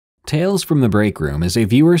Tales from the Break Room is a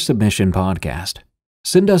viewer submission podcast.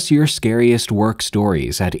 Send us your scariest work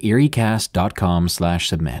stories at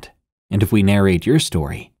eeriecast.com/submit. And if we narrate your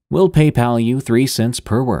story, we'll PayPal you 3 cents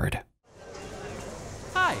per word.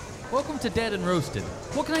 Hi, welcome to Dead and Roasted.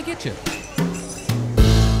 What can I get you?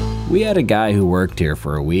 We had a guy who worked here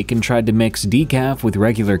for a week and tried to mix decaf with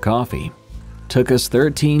regular coffee. Took us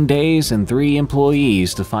 13 days and 3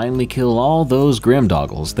 employees to finally kill all those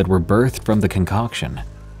grimdoggles that were birthed from the concoction.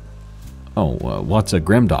 What's a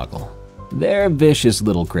grimdoggle? They're vicious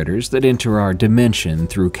little critters that enter our dimension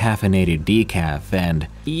through caffeinated decaf, and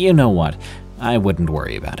you know what, I wouldn't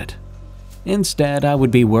worry about it. Instead, I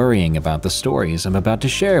would be worrying about the stories I'm about to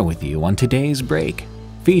share with you on today's break,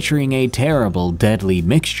 featuring a terrible, deadly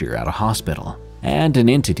mixture at a hospital, and an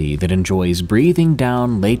entity that enjoys breathing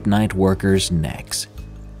down late-night workers' necks.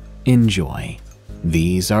 Enjoy.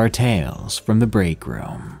 These are Tales from the Break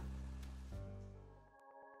Room.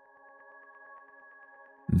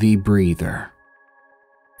 The Breather,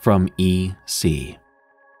 from E.C.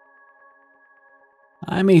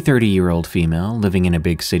 I'm a 30-year-old female living in a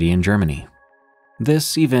big city in Germany.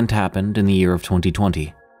 This event happened in the year of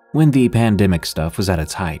 2020, when the pandemic stuff was at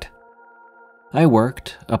its height. I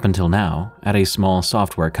worked, up until now, at a small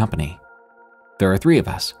software company. There are 3 of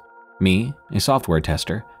us: me, a software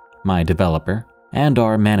tester, my developer, and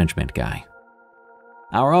our management guy.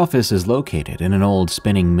 Our office is located in an old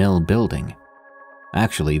spinning mill building.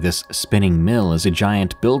 Actually, this spinning mill is a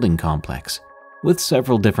giant building complex, with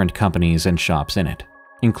several different companies and shops in it,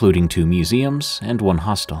 including 2 museums and 1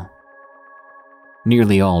 hostel.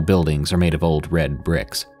 Nearly all buildings are made of old red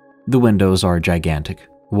bricks. The windows are gigantic,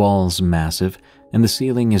 walls massive, and the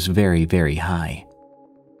ceiling is very, very high.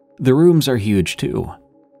 The rooms are huge too.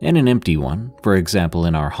 In an empty one, for example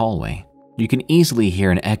in our hallway, you can easily hear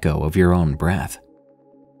an echo of your own breath.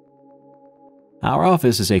 Our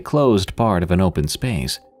office is a closed part of an open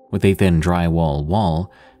space, with a thin drywall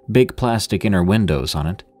wall, big plastic inner windows on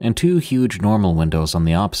it, and 2 huge normal windows on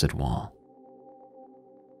the opposite wall.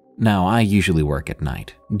 Now, I usually work at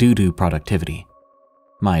night, due to productivity.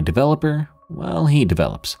 My developer, well, he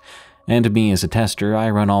develops, and me as a tester, I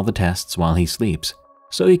run all the tests while he sleeps,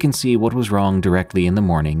 so he can see what was wrong directly in the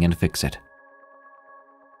morning and fix it.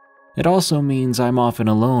 It also means I'm often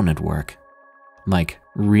alone at work. Like,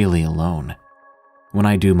 really alone. When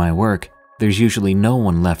I do my work, there's usually no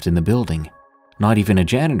one left in the building, not even a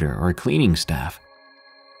janitor or cleaning staff.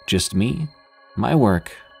 Just me, my work,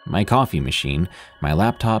 my coffee machine, my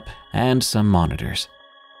laptop, and some monitors.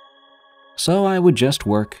 So I would just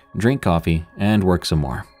work, drink coffee, and work some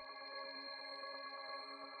more.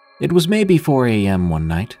 It was maybe 4 a.m. one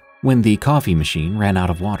night when the coffee machine ran out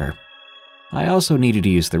of water. I also needed to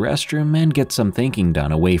use the restroom and get some thinking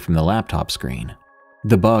done away from the laptop screen.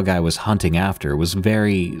 The bug I was hunting after was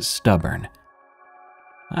very stubborn.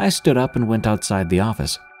 I stood up and went outside the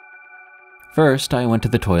office. First, I went to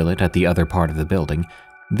the toilet at the other part of the building.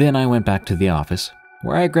 Then I went back to the office,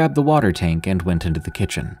 where I grabbed the water tank and went into the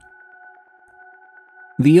kitchen.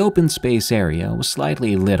 The open space area was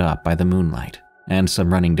slightly lit up by the moonlight, and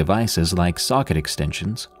some running devices like socket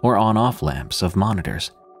extensions or on-off lamps of monitors.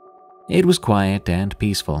 It was quiet and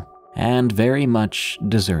peaceful, and very much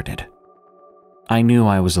deserted. I knew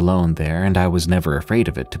I was alone there, and I was never afraid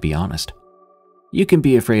of it, to be honest. You can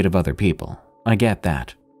be afraid of other people, I get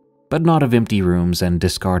that, but not of empty rooms and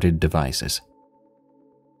discarded devices.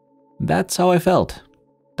 That's how I felt.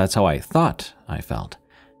 That's how I thought I felt.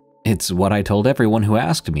 It's what I told everyone who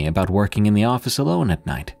asked me about working in the office alone at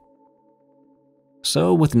night.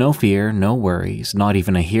 So with no fear, no worries, not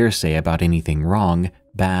even a hearsay about anything wrong,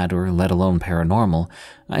 bad, or let alone paranormal,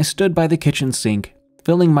 I stood by the kitchen sink,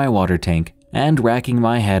 filling my water tank, and racking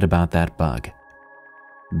my head about that bug.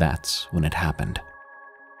 That's when it happened.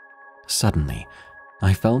 Suddenly,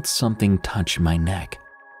 I felt something touch my neck.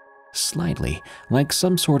 Slightly, like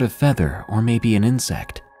some sort of feather or maybe an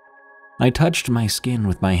insect. I touched my skin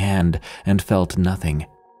with my hand and felt nothing,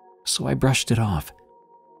 so I brushed it off.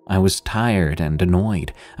 I was tired and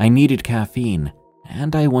annoyed. I needed caffeine,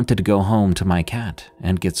 and I wanted to go home to my cat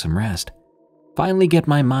and get some rest. Finally get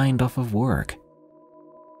my mind off of work.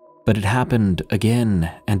 But it happened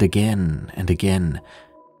again and again and again,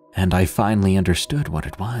 and I finally understood what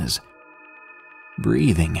it was.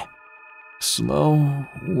 Breathing. Slow,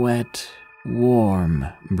 wet, warm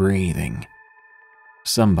breathing.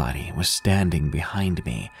 Somebody was standing behind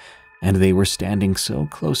me, and they were standing so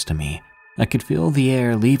close to me, I could feel the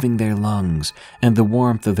air leaving their lungs and the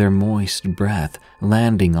warmth of their moist breath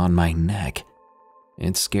landing on my neck.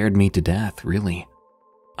 It scared me to death, really.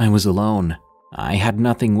 I was alone. I had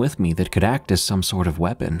nothing with me that could act as some sort of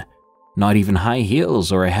weapon. not even high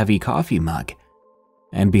heels or a heavy coffee mug.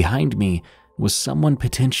 And behind me was someone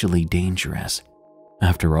potentially dangerous.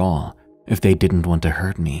 After all, if they didn't want to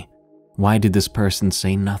hurt me, why did this person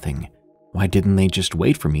say nothing? Why didn't they just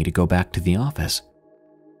wait for me to go back to the office?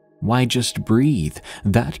 Why just breathe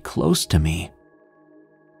that close to me?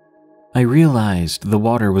 I realized the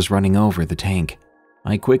water was running over the tank.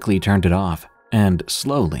 I quickly turned it off and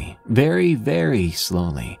slowly, very, very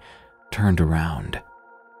slowly, turned around.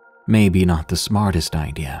 Maybe not the smartest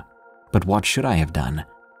idea, but what should I have done?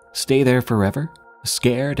 Stay there forever,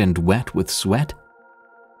 scared and wet with sweat?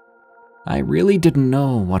 I really didn't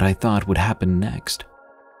know what I thought would happen next.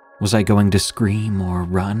 Was I going to scream or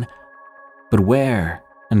run? But where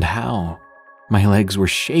and how? My legs were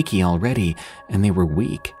shaky already, and they were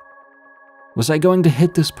weak. Was I going to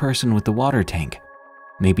hit this person with the water tank?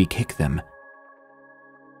 Maybe kick them?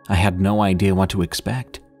 I had no idea what to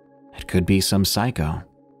expect. It could be some psycho,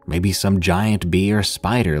 maybe some giant bee or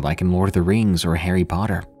spider like in Lord of the Rings or Harry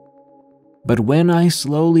Potter. But when I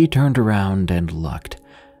slowly turned around and looked,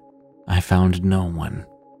 I found no one.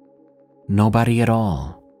 Nobody at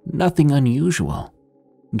all. Nothing unusual.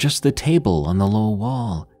 Just the table on the low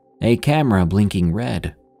wall, a camera blinking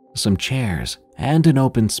red, some chairs, and an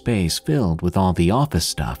open space filled with all the office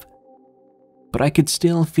stuff. But I could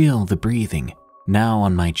still feel the breathing, now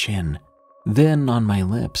on my chin, then on my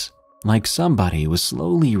lips, like somebody was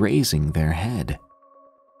slowly raising their head.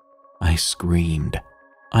 I screamed.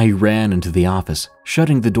 I ran into the office,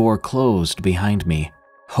 shutting the door closed behind me,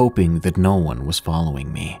 hoping that no one was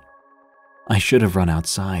following me. I should have run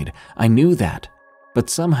outside, I knew that, but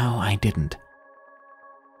somehow I didn't.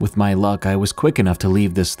 With my luck, I was quick enough to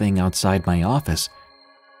leave this thing outside my office,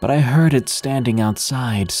 but I heard it standing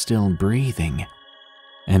outside still breathing.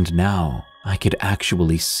 And now I could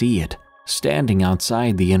actually see it, standing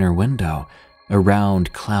outside the inner window, a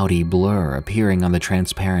round cloudy blur appearing on the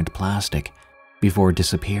transparent plastic before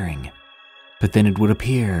disappearing. But then it would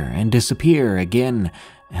appear and disappear again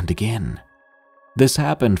and again. This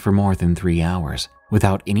happened for more than 3 hours,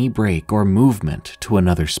 without any break or movement to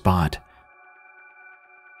another spot.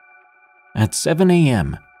 At 7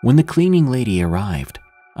 a.m., when the cleaning lady arrived,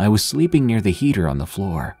 I was sleeping near the heater on the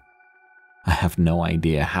floor. I have no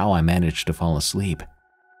idea how I managed to fall asleep.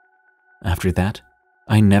 After that,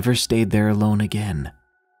 I never stayed there alone again.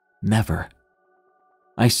 Never.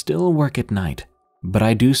 I still work at night, but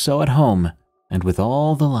I do so at home and with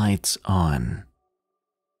all the lights on.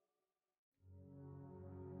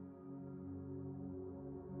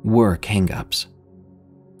 Work hang-ups.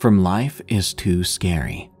 From Life is Too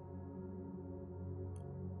Scary.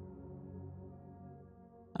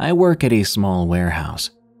 I work at a small warehouse.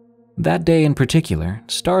 That day in particular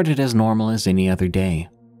started as normal as any other day.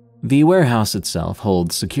 The warehouse itself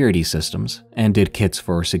holds security systems and did kits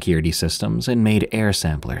for security systems and made air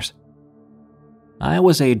samplers. I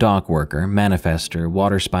was a dock worker, manifester,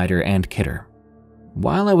 water spider, and kitter.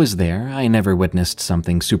 While I was there, I never witnessed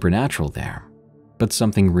something supernatural there, but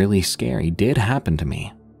something really scary did happen to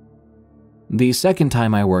me. The second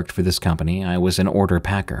time I worked for this company, I was an order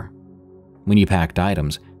packer. When you packed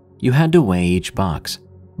items, you had to weigh each box,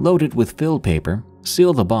 load it with filled paper,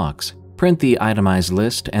 seal the box, print the itemized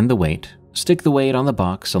list and the weight, stick the weight on the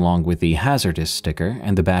box along with the hazardous sticker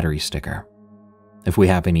and the battery sticker. If we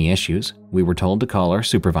have any issues, we were told to call our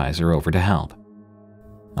supervisor over to help.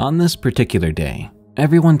 On this particular day,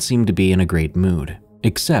 everyone seemed to be in a great mood,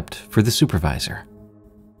 except for the supervisor.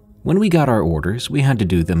 When we got our orders, we had to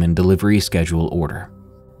do them in delivery schedule order.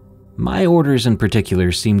 My orders in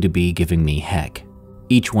particular seemed to be giving me heck.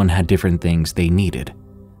 Each one had different things they needed.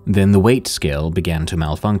 Then the weight scale began to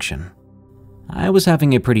malfunction. I was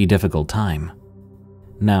having a pretty difficult time.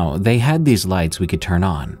 Now, they had these lights we could turn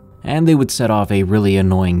on, and they would set off a really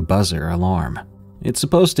annoying buzzer alarm. It's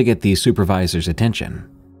supposed to get the supervisor's attention.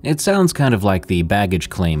 It sounds kind of like the baggage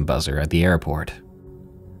claim buzzer at the airport.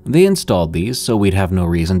 They installed these so we'd have no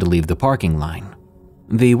reason to leave the parking line.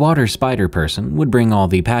 The water spider person would bring all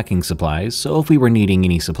the packing supplies, so if we were needing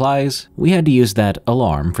any supplies, we had to use that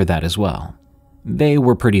alarm for that as well. They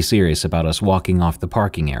were pretty serious about us walking off the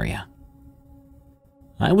parking area.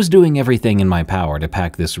 I was doing everything in my power to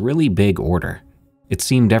pack this really big order. It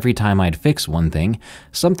seemed every time I'd fix one thing,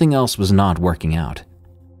 something else was not working out.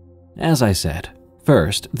 As I said,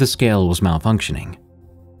 first, the scale was malfunctioning.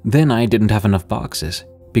 Then I didn't have enough boxes,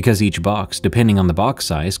 because each box, depending on the box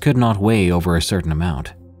size, could not weigh over a certain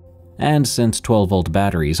amount. And since 12-volt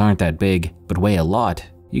batteries aren't that big, but weigh a lot,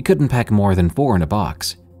 you couldn't pack more than 4 in a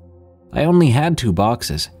box. I only had 2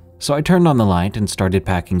 boxes, so I turned on the light and started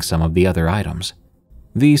packing some of the other items.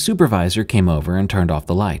 The supervisor came over and turned off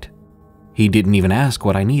the light. He didn't even ask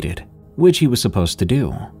what I needed. which he was supposed to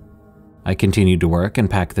do. I continued to work and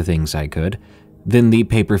pack the things I could. Then the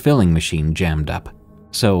paper filling machine jammed up.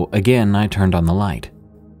 So again, I turned on the light.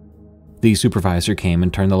 The supervisor came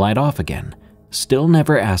and turned the light off again, still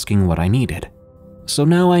never asking what I needed. So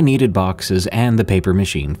now I needed boxes and the paper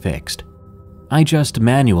machine fixed. I just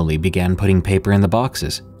manually began putting paper in the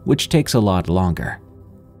boxes, which takes a lot longer.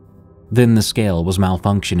 Then the scale was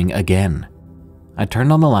malfunctioning again. I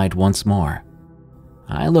turned on the light once more.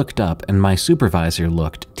 I looked up and my supervisor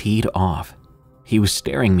looked teed off. He was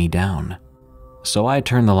staring me down. So I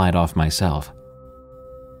turned the light off myself.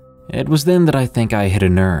 It was then that I think I hit a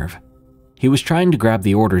nerve. He was trying to grab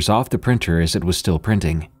the orders off the printer as it was still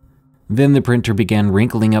printing. Then the printer began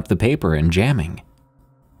wrinkling up the paper and jamming.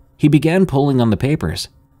 He began pulling on the papers.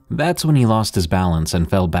 That's when he lost his balance and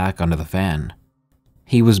fell back onto the fan.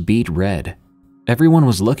 He was beet red. Everyone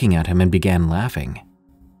was looking at him and began laughing.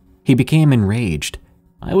 He became enraged.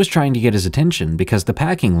 I was trying to get his attention because the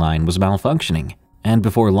packing line was malfunctioning, and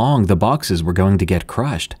before long the boxes were going to get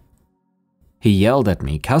crushed. He yelled at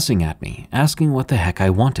me, cussing at me, asking what the heck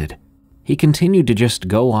I wanted. He continued to just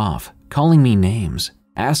go off, calling me names,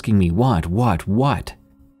 asking me what,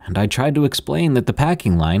 and I tried to explain that the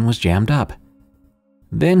packing line was jammed up.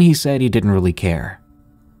 Then he said he didn't really care.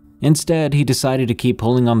 Instead, he decided to keep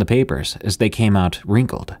pulling on the papers as they came out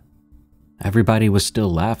wrinkled. Everybody was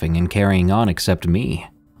still laughing and carrying on except me.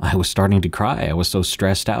 I was starting to cry. I was so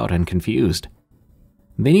stressed out and confused.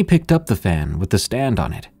 Then he picked up the fan with the stand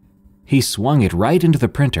on it. He swung it right into the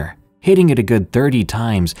printer, hitting it a good 30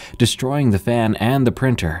 times, destroying the fan and the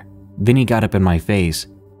printer. Then he got up in my face,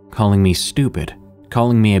 calling me stupid,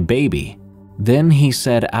 calling me a baby. Then he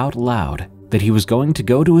said out loud that he was going to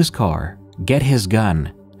go to his car, get his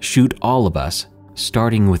gun, shoot all of us,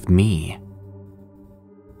 starting with me.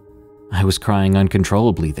 I was crying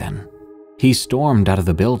uncontrollably then. He stormed out of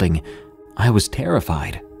the building. I was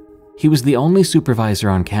terrified. He was the only supervisor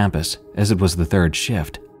on campus, as it was the third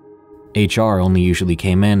shift. HR only usually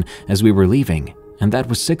came in as we were leaving, and that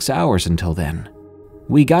was 6 hours until then.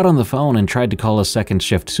 We got on the phone and tried to call a second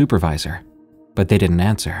shift supervisor, but they didn't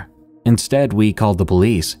answer. Instead, we called the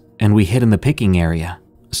police, and we hid in the picking area,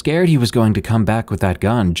 scared he was going to come back with that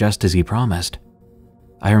gun just as he promised.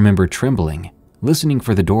 I remember trembling, listening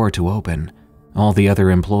for the door to open, all the other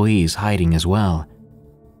employees hiding as well.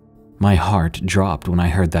 My heart dropped when I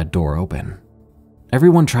heard that door open.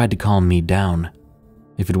 Everyone tried to calm me down.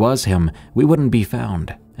 If it was him, we wouldn't be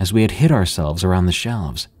found, as we had hid ourselves around the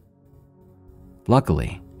shelves.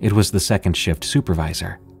 Luckily, it was the second shift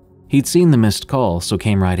supervisor. He'd seen the missed call, so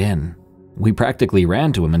came right in. We practically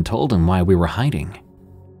ran to him and told him why we were hiding.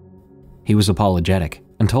 He was apologetic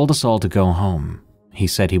and told us all to go home. He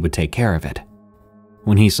said he would take care of it.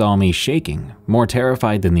 When he saw me shaking, more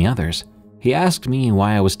terrified than the others, he asked me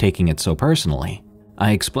why I was taking it so personally.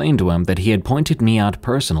 I explained to him that he had pointed me out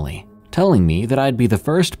personally, telling me that I'd be the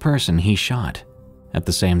first person he shot. At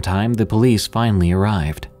the same time, the police finally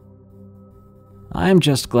arrived. I'm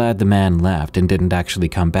just glad the man left and didn't actually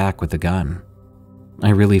come back with a gun. I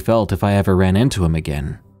really felt if I ever ran into him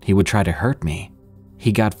again, he would try to hurt me.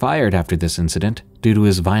 He got fired after this incident due to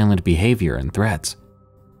his violent behavior and threats.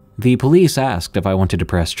 The police asked if I wanted to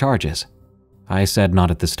press charges. I said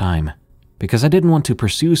not at this time, because I didn't want to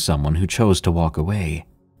pursue someone who chose to walk away.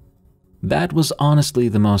 That was honestly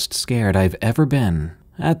the most scared I've ever been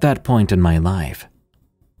at that point in my life.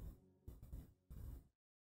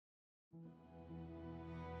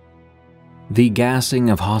 The Gassing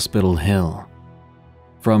of Hospital Hill,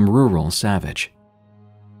 from Rural Savage.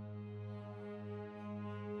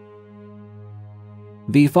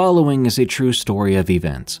 The following is a true story of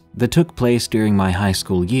events that took place during my high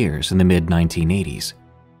school years in the mid-1980s.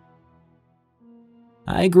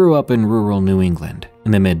 I grew up in rural New England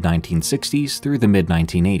in the mid-1960s through the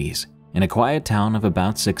mid-1980s in a quiet town of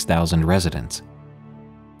about 6,000 residents.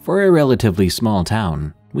 For a relatively small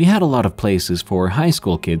town, we had a lot of places for high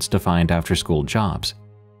school kids to find after-school jobs.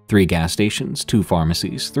 3 gas stations, 2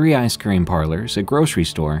 pharmacies, 3 ice cream parlors, a grocery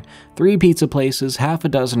store, 3 pizza places, half a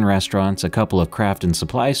dozen restaurants, a couple of craft and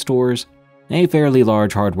supply stores, a fairly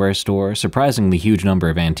large hardware store, surprisingly huge number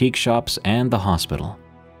of antique shops, and the hospital.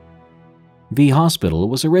 The hospital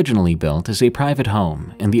was originally built as a private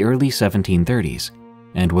home in the early 1730s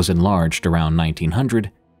and was enlarged around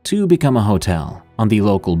 1900 to become a hotel on the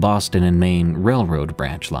local Boston and Maine Railroad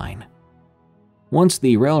branch line. Once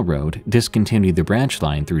the railroad discontinued the branch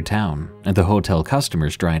line through town and the hotel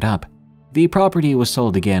customers dried up, the property was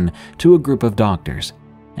sold again to a group of doctors,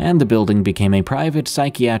 and the building became a private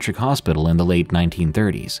psychiatric hospital in the late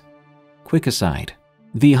 1930s. Quick aside,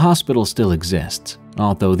 The hospital still exists,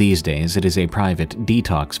 although these days it is a private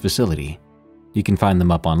detox facility. You can find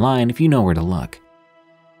them up online if you know where to look.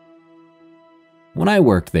 When I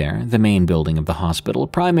worked there, the main building of the hospital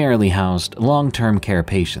primarily housed long-term care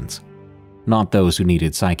patients. Not those who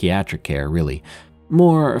needed psychiatric care, really.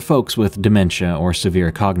 More folks with dementia or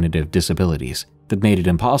severe cognitive disabilities that made it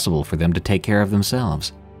impossible for them to take care of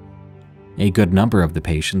themselves. A good number of the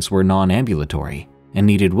patients were non-ambulatory and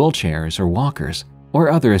needed wheelchairs or walkers or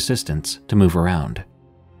other assistance to move around.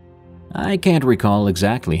 I can't recall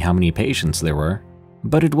exactly how many patients there were,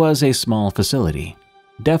 but it was a small facility.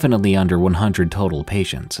 Definitely under 100 total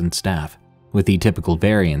patients and staff, with the typical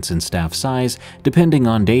variance in staff size depending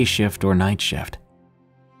on day shift or night shift.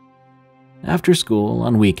 After school,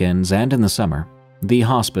 on weekends, and in the summer, the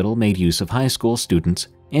hospital made use of high school students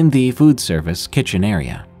in the food service kitchen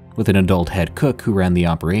area, with an adult head cook who ran the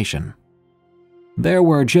operation. There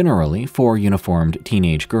were generally 4 uniformed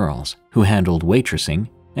teenage girls who handled waitressing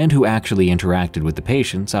and who actually interacted with the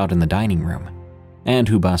patients out in the dining room, and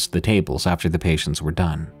who bussed the tables after the patients were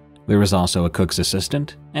done. There was also a cook's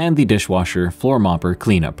assistant and the dishwasher, floor mopper,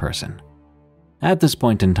 cleanup person. At this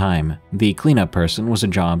point in time, the cleanup person was a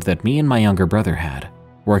job that me and my younger brother had,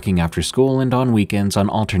 working after school and on weekends on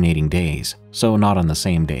alternating days, so not on the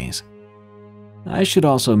same days. I should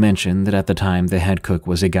also mention that at the time the head cook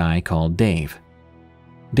was a guy called Dave.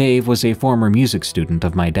 Dave was a former music student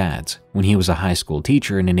of my dad's when he was a high school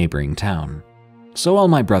teacher in a neighboring town. So while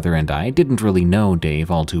my brother and I didn't really know Dave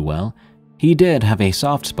all too well, he did have a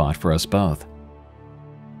soft spot for us both.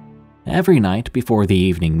 Every night before the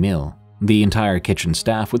evening meal, the entire kitchen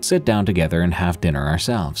staff would sit down together and have dinner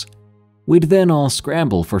ourselves. We'd then all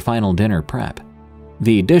scramble for final dinner prep,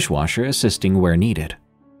 the dishwasher assisting where needed,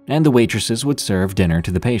 and the waitresses would serve dinner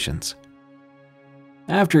to the patients.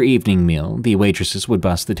 After evening meal, the waitresses would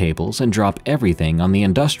bus the tables and drop everything on the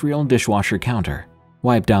industrial dishwasher counter,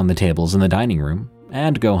 wipe down the tables in the dining room,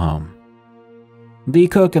 and go home. The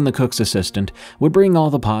cook and the cook's assistant would bring all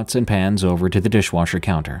the pots and pans over to the dishwasher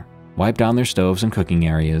counter, wipe down their stoves and cooking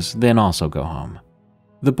areas, then also go home.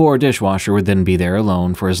 The poor dishwasher would then be there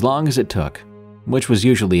alone for as long as it took, which was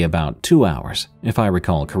usually about 2 hours, if I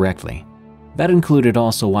recall correctly. That included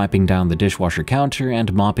also wiping down the dishwasher counter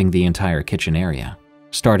and mopping the entire kitchen area,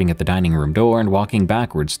 starting at the dining room door and walking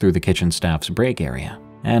backwards through the kitchen staff's break area,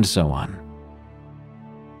 and so on.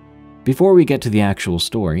 Before we get to the actual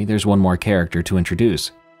story, there's one more character to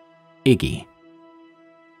introduce: Iggy.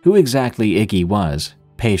 Who exactly Iggy was,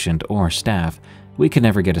 patient or staff, we could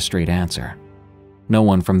never get a straight answer. No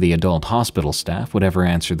one from the adult hospital staff would ever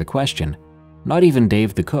answer the question, not even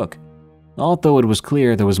Dave the cook, although it was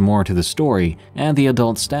clear there was more to the story and the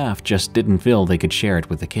adult staff just didn't feel they could share it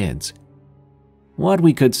with the kids. What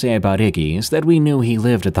we could say about Iggy is that we knew he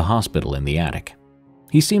lived at the hospital in the attic.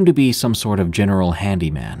 He seemed to be some sort of general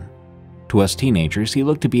handyman. To us teenagers, he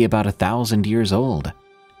looked to be about 1,000 years old.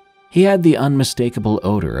 He had the unmistakable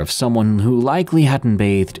odor of someone who likely hadn't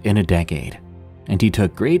bathed in a decade, and he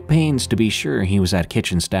took great pains to be sure he was at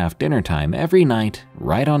kitchen staff dinner time every night,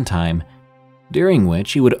 right on time, during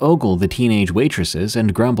which he would ogle the teenage waitresses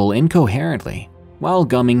and grumble incoherently while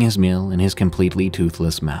gumming his meal in his completely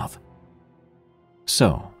toothless mouth.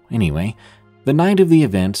 So, anyway, the night of the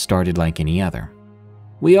event started like any other.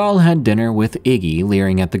 We all had dinner with Iggy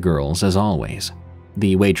leering at the girls as always.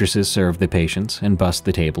 The waitresses served the patients and bussed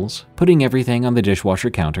the tables, putting everything on the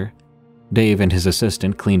dishwasher counter. Dave and his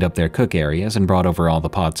assistant cleaned up their cook areas and brought over all the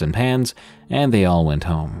pots and pans, and they all went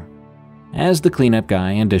home. As the cleanup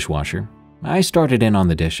guy and dishwasher, I started in on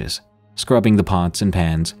the dishes, scrubbing the pots and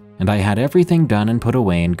pans, and I had everything done and put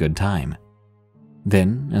away in good time.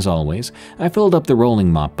 Then, as always, I filled up the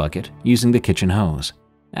rolling mop bucket using the kitchen hose,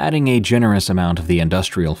 adding a generous amount of the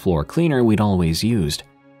industrial floor cleaner we'd always used.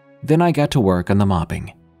 Then I got to work on the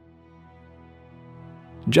mopping.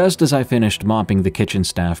 Just as I finished mopping the kitchen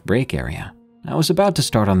staff break area, I was about to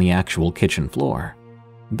start on the actual kitchen floor.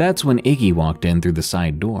 That's when Iggy walked in through the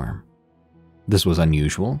side door. This was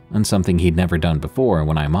unusual and something he'd never done before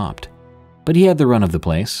when I mopped, but he had the run of the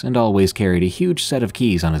place and always carried a huge set of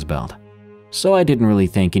keys on his belt, so I didn't really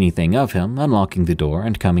think anything of him unlocking the door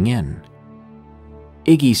and coming in.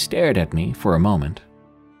 Iggy stared at me for a moment,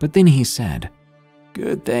 but then he said,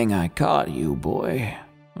 "Good thing I caught you, boy.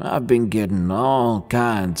 I've been getting all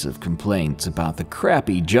kinds of complaints about the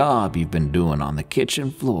crappy job you've been doing on the kitchen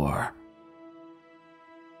floor."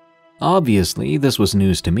 Obviously, this was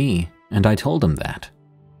news to me, and I told him that.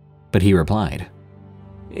 But he replied,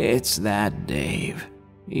 "It's that Dave.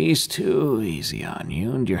 He's too easy on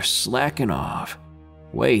you and you're slacking off.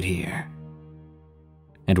 Wait here."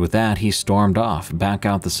 And with that, he stormed off back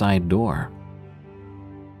out the side door.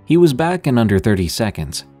 He was back in under 30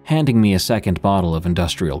 seconds, handing me a second bottle of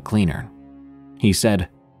industrial cleaner. He said,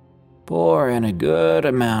 "Pour in a good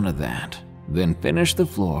amount of that, then finish the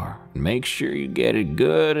floor and make sure you get it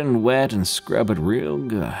good and wet and scrub it real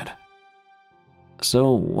good."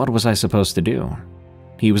 So what was I supposed to do?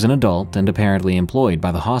 He was an adult and apparently employed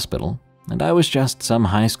by the hospital, and I was just some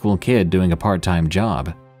high school kid doing a part-time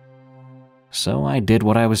job. So I did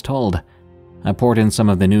what I was told. I poured in some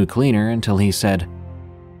of the new cleaner until he said,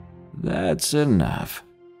 "That's enough."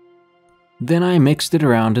 Then I mixed it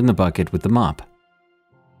around in the bucket with the mop.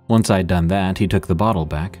 Once I'd done that, he took the bottle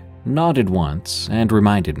back, nodded once, and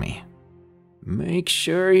reminded me, "Make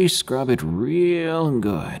sure you scrub it real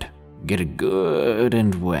good. Get it good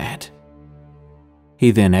and wet." He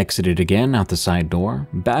then exited again out the side door,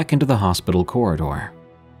 back into the hospital corridor.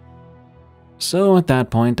 So at that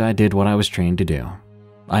point, I did what I was trained to do.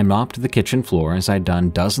 I mopped the kitchen floor as I'd done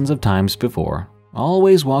dozens of times before,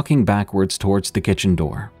 always walking backwards towards the kitchen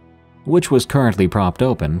door, which was currently propped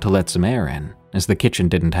open to let some air in, as the kitchen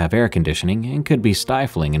didn't have air conditioning and could be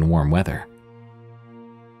stifling in warm weather.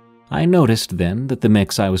 I noticed then that the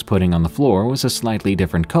mix I was putting on the floor was a slightly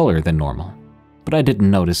different color than normal, but I didn't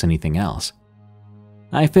notice anything else.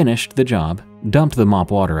 I finished the job, dumped the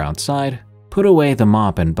mop water outside, put away the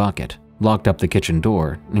mop and bucket, locked up the kitchen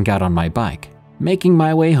door, and got on my bike, making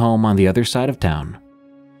my way home on the other side of town.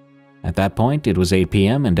 At that point, it was 8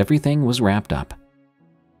 p.m. and everything was wrapped up.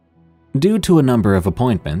 Due to a number of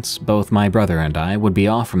appointments, both my brother and I would be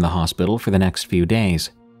off from the hospital for the next few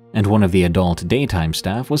days, and one of the adult daytime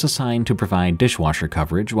staff was assigned to provide dishwasher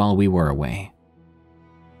coverage while we were away.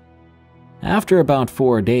 After about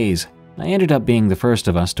 4 days, I ended up being the first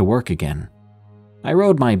of us to work again. I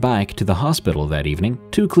rode my bike to the hospital that evening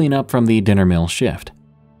to clean up from the dinner mill shift.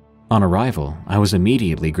 On arrival, I was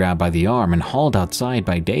immediately grabbed by the arm and hauled outside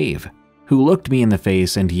by Dave, who looked me in the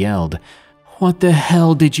face and yelled, "What the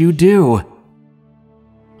hell did you do?"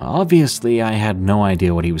 Obviously, I had no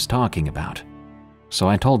idea what he was talking about, so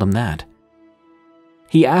I told him that.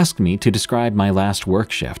 He asked me to describe my last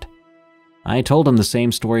work shift. I told him the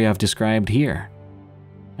same story I've described here.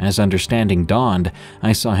 As understanding dawned,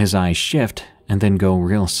 I saw his eyes shift and then go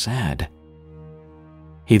real sad.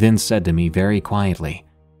 He then said to me very quietly,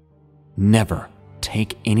 "Never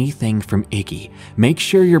take anything from Iggy. Make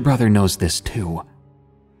sure your brother knows this too."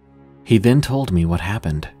 He then told me what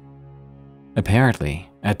happened. Apparently,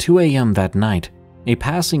 at 2 a.m. that night, a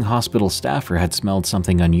passing hospital staffer had smelled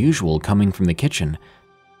something unusual coming from the kitchen.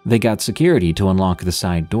 They got security to unlock the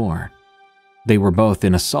side door. They were both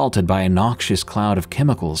then assaulted by a noxious cloud of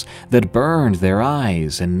chemicals that burned their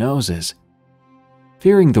eyes and noses.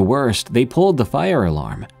 Fearing the worst, they pulled the fire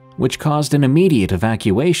alarm, which caused an immediate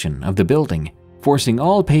evacuation of the building, forcing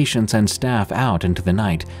all patients and staff out into the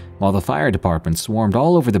night, while the fire department swarmed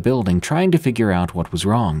all over the building trying to figure out what was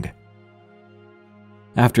wrong.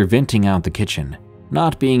 After venting out the kitchen,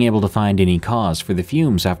 not being able to find any cause for the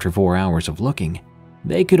fumes after 4 hours of looking,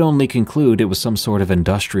 they could only conclude it was some sort of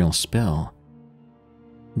industrial spill.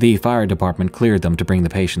 The fire department cleared them to bring the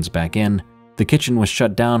patients back in. The kitchen was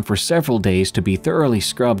shut down for several days to be thoroughly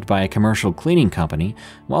scrubbed by a commercial cleaning company,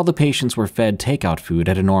 while the patients were fed takeout food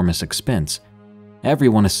at enormous expense.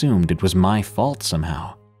 Everyone assumed it was my fault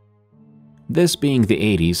somehow. This being the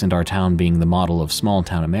 80s and our town being the model of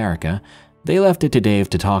small-town America, they left it to Dave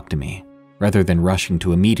to talk to me, rather than rushing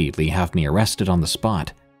to immediately have me arrested on the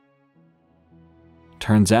spot.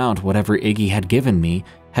 Turns out whatever Iggy had given me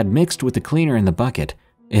had mixed with the cleaner in the bucket.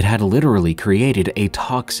 It had literally created a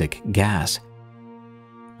toxic gas.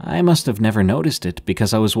 I must have never noticed it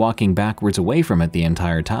because I was walking backwards away from it the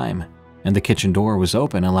entire time, and the kitchen door was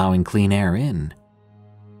open allowing clean air in.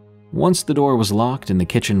 Once the door was locked and the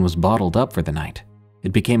kitchen was bottled up for the night,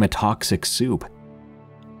 it became a toxic soup.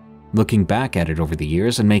 Looking back at it over the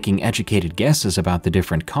years and making educated guesses about the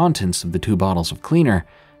different contents of the 2 bottles of cleaner,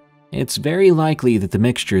 it's very likely that the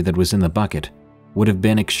mixture that was in the bucket would have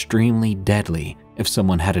been extremely deadly if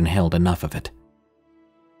someone had inhaled enough of it.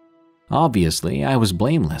 Obviously, I was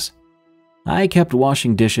blameless. I kept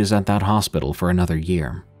washing dishes at that hospital for another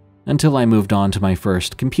year, until I moved on to my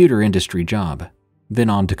first computer industry job, then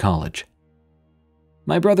on to college.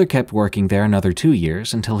 My brother kept working there another 2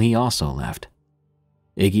 years until he also left.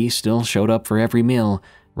 Iggy still showed up for every meal,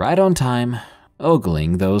 right on time,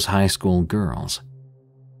 ogling those high school girls.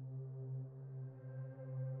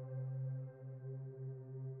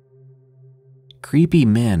 Creepy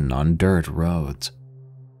men on dirt roads.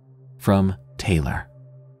 From Taylor.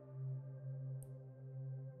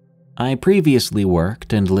 I previously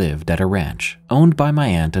worked and lived at a ranch owned by my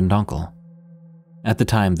aunt and uncle. At the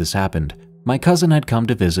time this happened, my cousin had come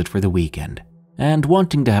to visit for the weekend, and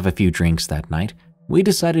wanting to have a few drinks that night, we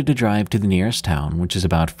decided to drive to the nearest town, which is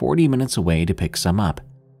about 40 minutes away, to pick some up.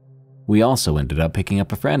 We also ended up picking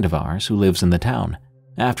up a friend of ours who lives in the town,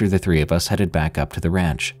 after the three of us headed back up to the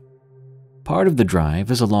ranch. Part of the drive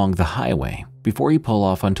is along the highway before you pull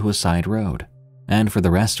off onto a side road, and for the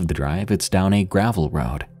rest of the drive it's down a gravel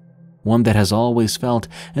road, one that has always felt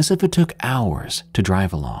as if it took hours to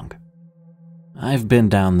drive along. I've been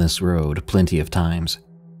down this road plenty of times.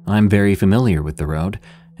 I'm very familiar with the road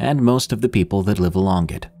and most of the people that live along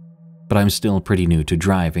it, but I'm still pretty new to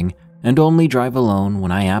driving and only drive alone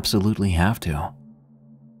when I absolutely have to.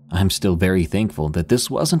 I'm still very thankful that this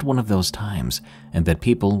wasn't one of those times and that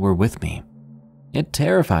people were with me. It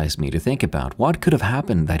terrifies me to think about what could have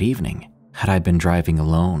happened that evening had I been driving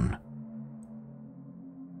alone.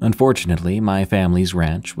 Unfortunately, my family's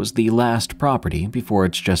ranch was the last property before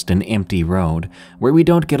it's just an empty road where we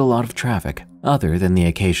don't get a lot of traffic other than the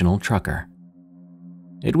occasional trucker.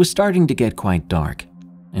 It was starting to get quite dark,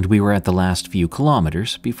 and we were at the last few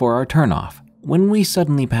kilometers before our turnoff when we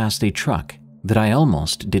suddenly passed a truck that I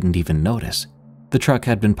almost didn't even notice. The truck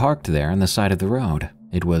had been parked there on the side of the road.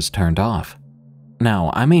 It was turned off.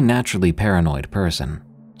 Now, I'm a naturally paranoid person,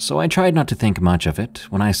 so I tried not to think much of it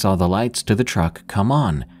when I saw the lights to the truck come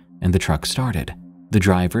on and the truck started. The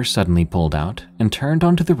driver suddenly pulled out and turned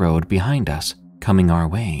onto the road behind us, coming our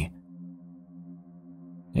way.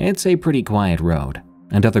 It's a pretty quiet road,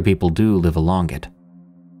 and other people do live along it.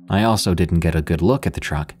 I also didn't get a good look at the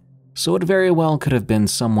truck, so it very well could have been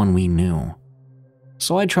someone we knew.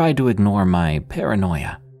 So I tried to ignore my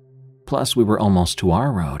paranoia. Plus, we were almost to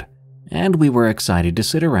our road, and we were excited to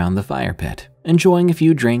sit around the fire pit, enjoying a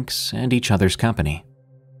few drinks and each other's company.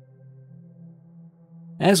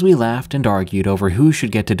 As we laughed and argued over who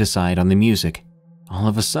should get to decide on the music, all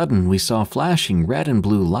of a sudden we saw flashing red and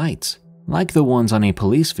blue lights, like the ones on a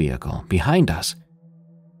police vehicle, behind us.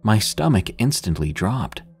 My stomach instantly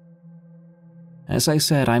dropped. As I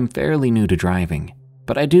said, I'm fairly new to driving,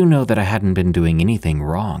 but I do know that I hadn't been doing anything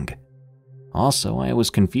wrong. Also, I was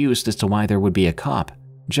confused as to why there would be a cop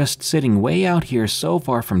just sitting way out here so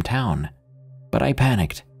far from town. But I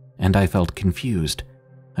panicked, and I felt confused.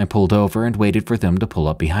 I pulled over and waited for them to pull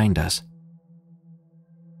up behind us.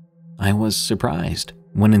 I was surprised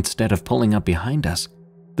when instead of pulling up behind us,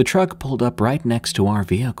 the truck pulled up right next to our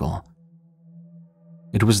vehicle.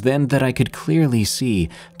 It was then that I could clearly see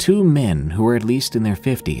two men who were at least in their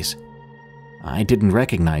 50s. I didn't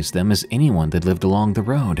recognize them as anyone that lived along the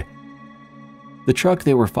road. The truck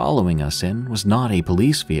they were following us in was not a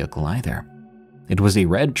police vehicle either. It was a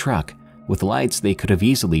red truck with lights they could have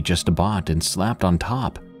easily just bought and slapped on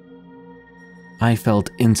top. I felt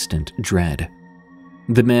instant dread.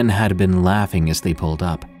 The men had been laughing as they pulled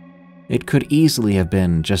up. It could easily have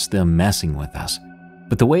been just them messing with us,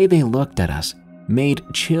 but the way they looked at us made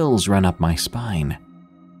chills run up my spine.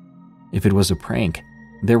 If it was a prank,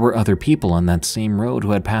 there were other people on that same road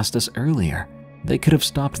who had passed us earlier. They could have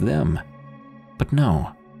stopped them. But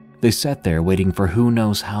no, they sat there waiting for who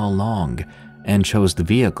knows how long and chose the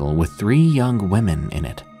vehicle with 3 young women in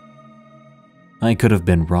it. I could have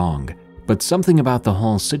been wrong, but something about the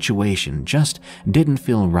whole situation just didn't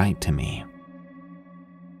feel right to me.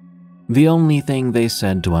 The only thing they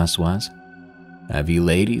said to us was, "Have you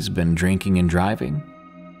ladies been drinking and driving?"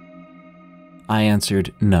 I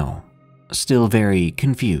answered no, still very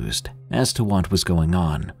confused as to what was going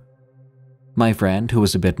on. My friend, who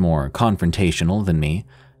was a bit more confrontational than me,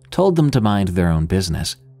 told them to mind their own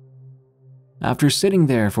business. After sitting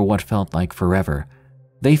there for what felt like forever,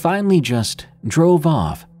 they finally just drove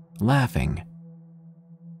off, laughing.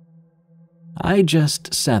 I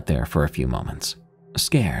just sat there for a few moments,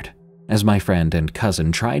 scared, as my friend and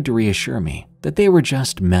cousin tried to reassure me that they were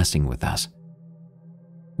just messing with us.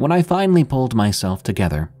 When I finally pulled myself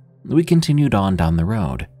together, we continued on down the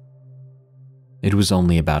road. It was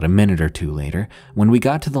only about a minute or two later when we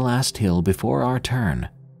got to the last hill before our turn,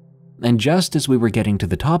 and just as we were getting to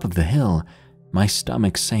the top of the hill, my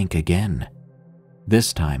stomach sank again.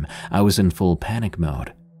 This time, I was in full panic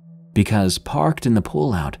mode, because parked in the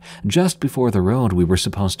pullout just before the road we were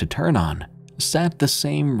supposed to turn on sat the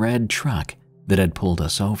same red truck that had pulled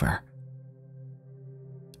us over.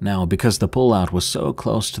 Now, because the pullout was so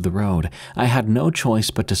close to the road, I had no choice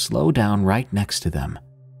but to slow down right next to them.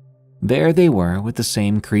 There they were with the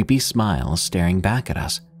same creepy smiles staring back at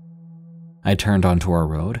us. I turned onto our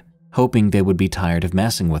road, hoping they would be tired of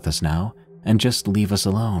messing with us now and just leave us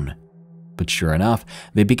alone. But sure enough,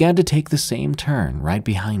 they began to take the same turn right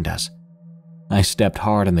behind us. I stepped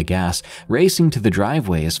hard on the gas, racing to the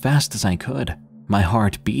driveway as fast as I could, my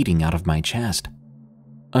heart beating out of my chest.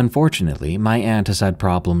 Unfortunately, my aunt has had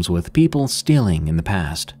problems with people stealing in the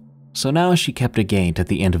past, so now she kept a gate at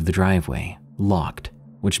the end of the driveway, locked,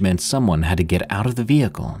 which meant someone had to get out of the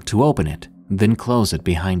vehicle to open it, then close it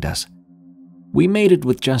behind us. We made it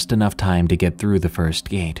with just enough time to get through the first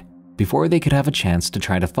gate before they could have a chance to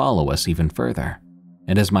try to follow us even further.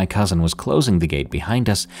 And as my cousin was closing the gate behind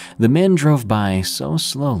us, the men drove by so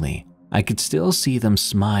slowly I could still see them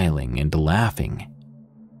smiling and laughing.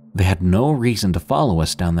 They had no reason to follow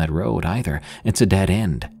us down that road either. It's a dead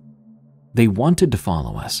end. They wanted to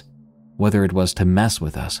follow us, whether it was to mess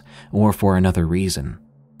with us or for another reason.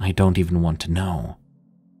 I don't even want to know.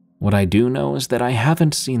 What I do know is that I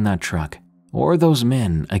haven't seen that truck or those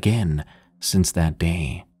men again since that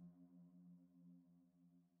day.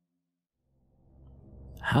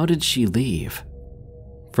 How did she leave?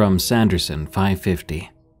 From Sanderson 550.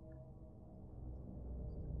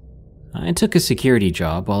 I took a security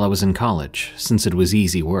job while I was in college, since it was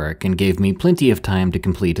easy work and gave me plenty of time to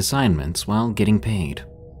complete assignments while getting paid.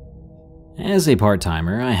 As a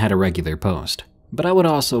part-timer, I had a regular post, but I would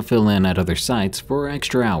also fill in at other sites for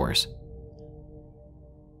extra hours.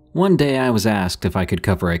 One day I was asked if I could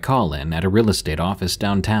cover a call-in at a real estate office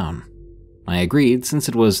downtown. I agreed since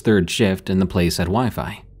it was third shift and the place had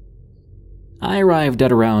Wi-Fi. I arrived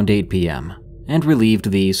at around 8 p.m. and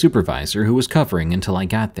relieved the supervisor who was covering until I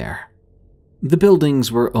got there. The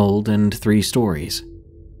buildings were old and 3 stories.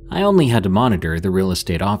 I only had to monitor the real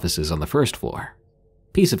estate offices on the first floor.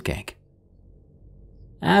 Piece of cake.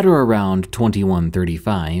 At or around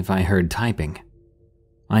 21:35, I heard typing.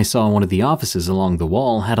 I saw one of the offices along the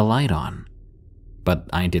wall had a light on, but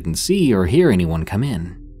I didn't see or hear anyone come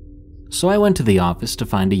in. So I went to the office to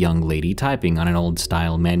find a young lady typing on an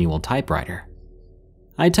old-style manual typewriter.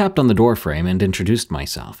 I tapped on the doorframe and introduced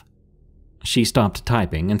myself. She stopped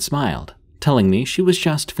typing and smiled, telling me she was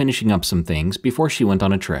just finishing up some things before she went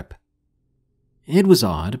on a trip. It was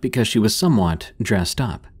odd because she was somewhat dressed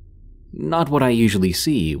up. Not what I usually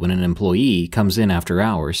see when an employee comes in after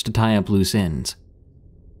hours to tie up loose ends.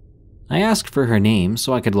 I asked for her name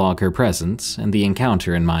so I could log her presence and the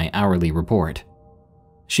encounter in my hourly report.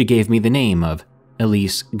 She gave me the name of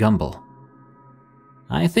Elise Gumble.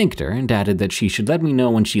 I thanked her and added that she should let me know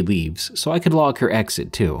when she leaves so I could log her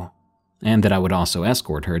exit too, and that I would also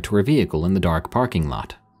escort her to her vehicle in the dark parking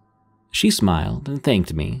lot. She smiled and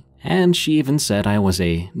thanked me, and she even said I was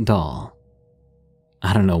a doll.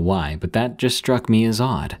 I don't know why, but that just struck me as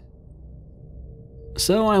odd.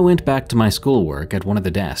 So I went back to my schoolwork at one of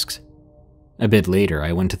the desks. A bit later,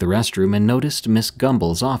 I went to the restroom and noticed Miss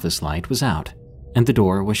Gumble's office light was out, and the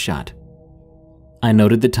door was shut. I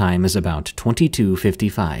noted the time as about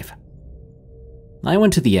 22:55. I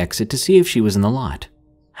went to the exit to see if she was in the lot.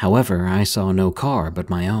 However, I saw no car but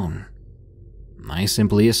my own. I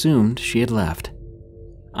simply assumed she had left.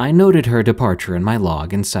 I noted her departure in my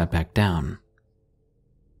log and sat back down.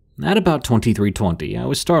 At about 23:20, I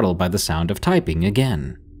was startled by the sound of typing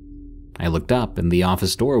again. I looked up and the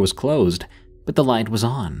office door was closed, but the light was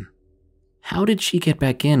on. How did she get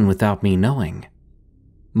back in without me knowing?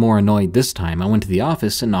 More annoyed this time, I went to the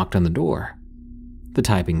office and knocked on the door. The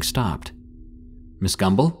typing stopped. "Miss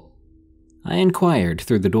Gumble?" I inquired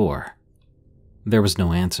through the door. There was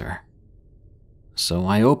no answer. So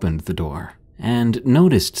I opened the door and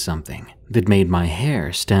noticed something that made my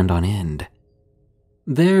hair stand on end.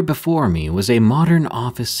 There before me was a modern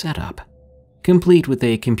office setup, complete with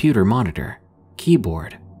a computer monitor,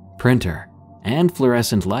 keyboard, printer, and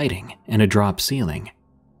fluorescent lighting and a drop ceiling.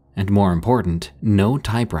 And more important, no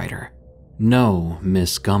typewriter. No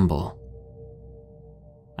Miss Gumble.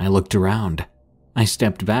 I looked around. I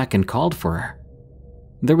stepped back and called for her.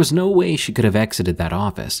 There was no way she could have exited that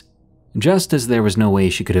office, just as there was no way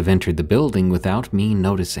she could have entered the building without me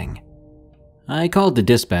noticing. I called the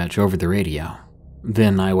dispatch over the radio.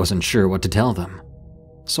 Then I wasn't sure what to tell them,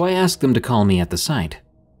 so I asked them to call me at the site.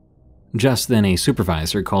 Just then a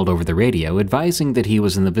supervisor called over the radio advising that he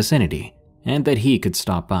was in the vicinity and that he could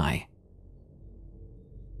stop by.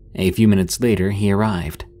 A few minutes later, he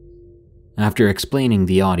arrived. After explaining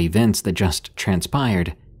the odd events that just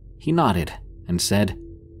transpired, he nodded and said,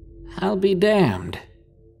 "I'll be damned."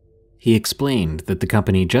 He explained that the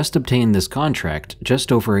company just obtained this contract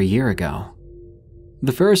just over a year ago.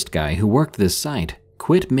 The first guy who worked this site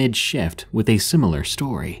quit mid-shift with a similar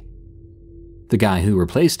story. The guy who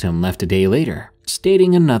replaced him left a day later,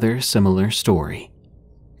 stating another similar story.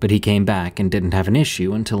 But he came back and didn't have an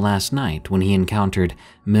issue until last night when he encountered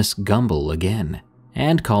Miss Gumble again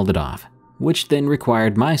and called it off, which then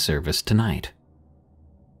required my service tonight.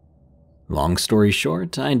 Long story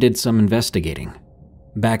short, I did some investigating.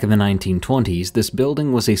 Back in the 1920s, this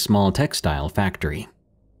building was a small textile factory.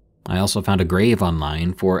 I also found a grave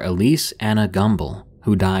online for Elise Anna Gumbel,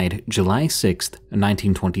 who died July 6,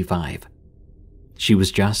 1925. She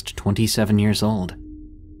was just 27 years old.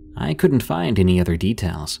 I couldn't find any other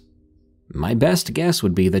details. My best guess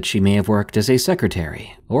would be that she may have worked as a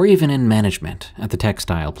secretary or even in management at the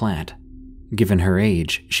textile plant. Given her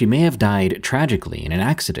age, she may have died tragically in an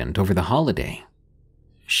accident over the holiday.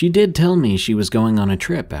 She did tell me she was going on a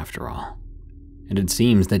trip after all, and it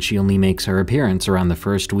seems that she only makes her appearance around the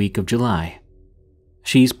first week of July.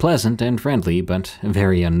 She's pleasant and friendly, but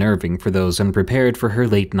very unnerving for those unprepared for her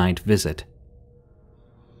late-night visit.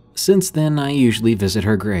 Since then, I usually visit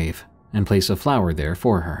her grave and place a flower there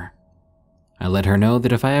for her. I let her know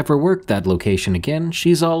that if I ever worked that location again,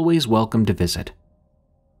 she's always welcome to visit.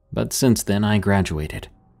 But since then, I graduated,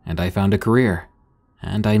 and I found a career,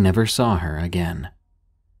 and I never saw her again.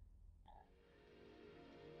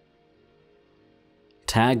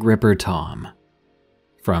 Tag Ripper Tom,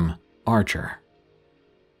 from Archer.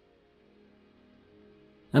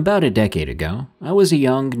 About a decade ago, I was a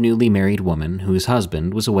young, newly married woman whose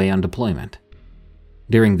husband was away on deployment.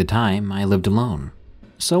 During the time, I lived alone,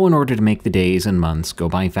 so in order to make the days and months go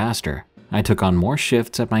by faster, I took on more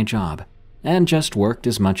shifts at my job and just worked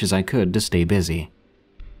as much as I could to stay busy.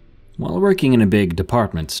 While working in a big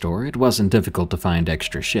department store, it wasn't difficult to find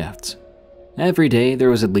extra shifts. Every day, there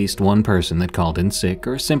was at least one person that called in sick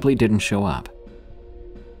or simply didn't show up.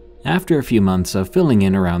 After a few months of filling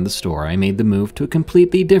in around the store, I made the move to a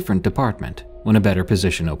completely different department when a better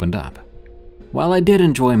position opened up. While I did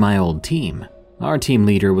enjoy my old team, our team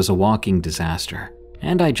leader was a walking disaster,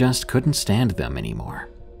 and I just couldn't stand them anymore.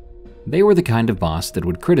 They were the kind of boss that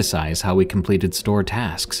would criticize how we completed store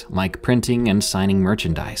tasks, like printing and signing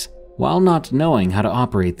merchandise, while not knowing how to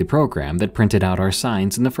operate the program that printed out our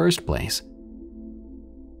signs in the first place.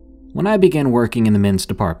 When I began working in the men's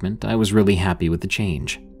department, I was really happy with the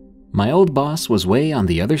change. My old boss was way on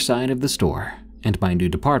the other side of the store, and my new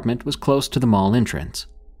department was close to the mall entrance.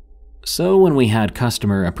 So when we had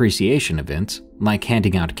customer appreciation events, like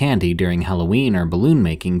handing out candy during Halloween or balloon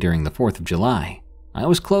making during the 4th of July, I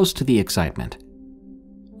was close to the excitement.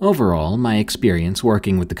 Overall, my experience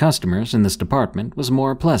working with the customers in this department was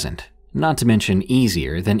more pleasant, not to mention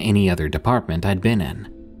easier than any other department I'd been in.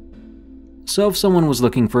 So if someone was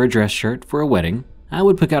looking for a dress shirt for a wedding, I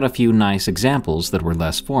would pick out a few nice examples that were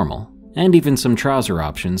less formal, and even some trouser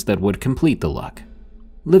options that would complete the look.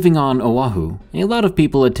 Living on Oahu, a lot of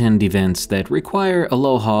people attend events that require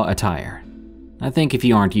aloha attire. I think if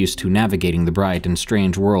you aren't used to navigating the bright and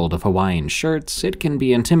strange world of Hawaiian shirts, it can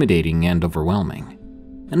be intimidating and overwhelming.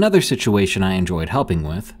 Another situation I enjoyed helping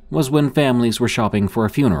with was when families were shopping for a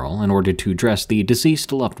funeral in order to dress the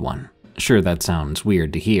deceased loved one. Sure, that sounds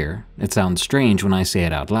weird to hear. It sounds strange when I say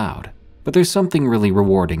it out loud. But there's something really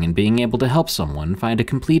rewarding in being able to help someone find a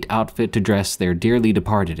complete outfit to dress their dearly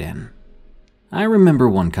departed in. I remember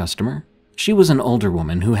one customer. She was an older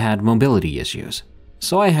woman who had mobility issues,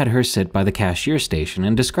 so I had her sit by the cashier station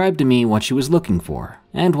and describe to me what she was looking for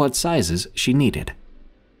and what sizes she needed.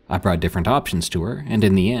 I brought different options to her, and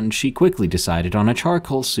in the end, she quickly decided on a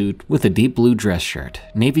charcoal suit with a deep blue dress shirt,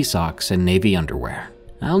 navy socks, and navy underwear.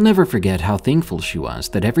 I'll never forget how thankful she was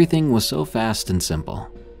that everything was so fast and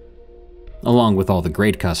simple. Along with all the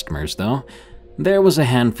great customers, though, there was a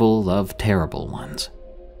handful of terrible ones.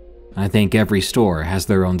 I think every store has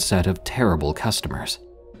their own set of terrible customers.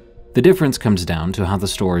 The difference comes down to how the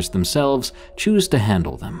stores themselves choose to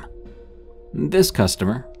handle them. This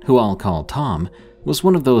customer, who I'll call Tom, was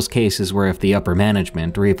one of those cases where if the upper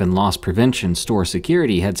management or even loss prevention store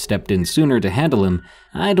security had stepped in sooner to handle him,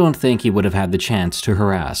 I don't think he would have had the chance to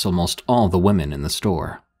harass almost all the women in the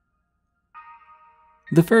store.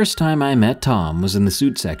 The first time I met Tom was in the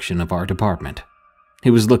suit section of our department.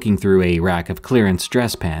 He was looking through a rack of clearance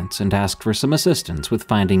dress pants and asked for some assistance with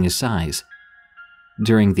finding his size.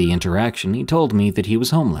 During the interaction, he told me that he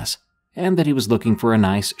was homeless and that he was looking for a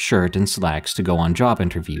nice shirt and slacks to go on job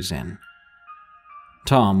interviews in.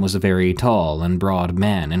 Tom was a very tall and broad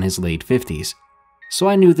man in his late 50s, so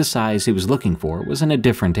I knew the size he was looking for was in a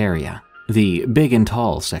different area, the big and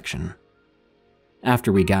tall section.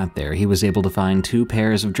 After we got there, he was able to find 2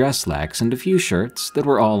 pairs of dress slacks and a few shirts that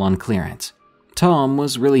were all on clearance. Tom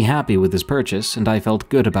was really happy with his purchase, and I felt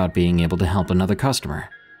good about being able to help another customer.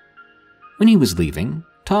 When he was leaving,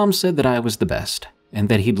 Tom said that I was the best, and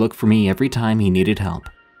that he'd look for me every time he needed help.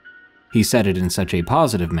 He said it in such a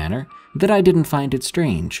positive manner that I didn't find it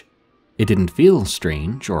strange. It didn't feel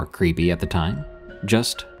strange or creepy at the time,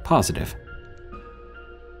 just positive.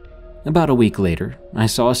 About a week later, I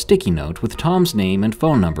saw a sticky note with Tom's name and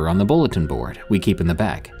phone number on the bulletin board we keep in the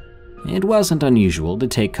back. It wasn't unusual to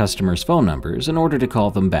take customers' phone numbers in order to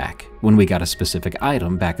call them back when we got a specific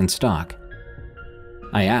item back in stock.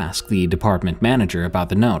 I asked the department manager about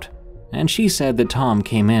the note, and she said that Tom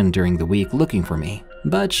came in during the week looking for me,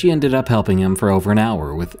 but she ended up helping him for over an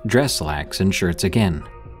hour with dress slacks and shirts again.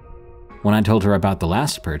 When I told her about the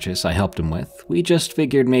last purchase I helped him with, we just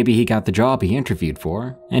figured maybe he got the job he interviewed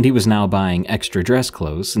for, and he was now buying extra dress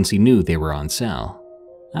clothes since he knew they were on sale.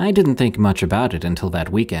 I didn't think much about it until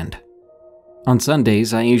that weekend. On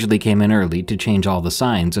Sundays, I usually came in early to change all the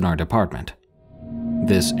signs in our department.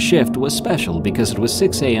 This shift was special because it was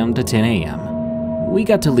 6 a.m. to 10 a.m. We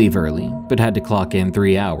got to leave early, but had to clock in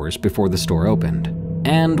 3 hours before the store opened,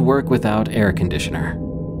 and work without air conditioner.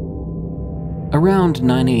 Around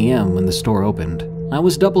 9 a.m. when the store opened, I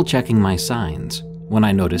was double-checking my signs when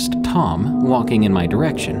I noticed Tom walking in my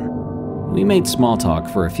direction. We made small talk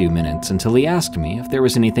for a few minutes until he asked me if there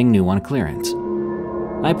was anything new on clearance.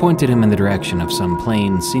 I pointed him in the direction of some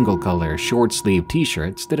plain, single-color, short-sleeved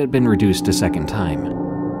t-shirts that had been reduced a second time.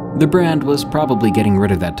 The brand was probably getting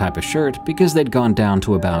rid of that type of shirt because they'd gone down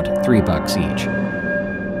to about $3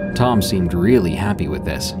 each. Tom seemed really happy with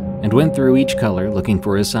this and went through each color looking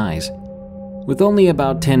for his size. With only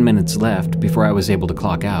about 10 minutes left before I was able to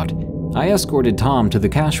clock out, I escorted Tom to the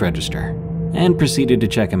cash register and proceeded to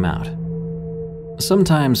check him out.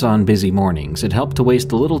 Sometimes on busy mornings, it helped to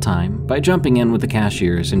waste a little time by jumping in with the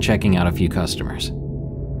cashiers and checking out a few customers.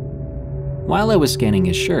 While I was scanning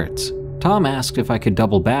his shirts, Tom asked if I could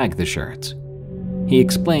double bag the shirts. He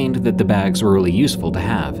explained that the bags were really useful to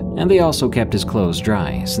have, and they also kept his clothes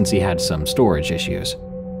dry since he had some storage issues.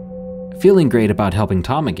 Feeling great about helping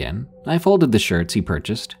Tom again, I folded the shirts he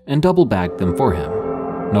purchased and double bagged them for him.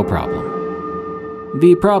 No problem.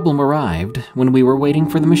 The problem arrived when we were waiting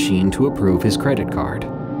for the machine to approve his credit card.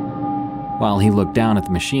 While he looked down at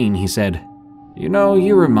the machine, he said, "You know,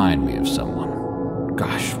 you remind me of someone.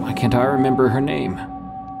 Gosh, why can't I remember her name?"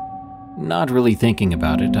 Not really thinking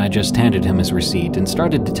about it, I just handed him his receipt and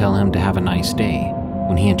started to tell him to have a nice day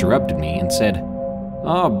when he interrupted me and said,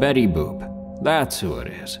 "Oh, Betty Boop, that's who it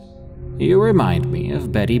is. You remind me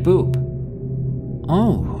of Betty Boop."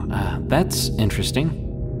 "Oh, that's interesting,"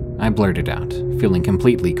 I blurted out, feeling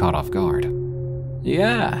completely caught off guard.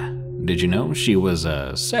 "Yeah, did you know she was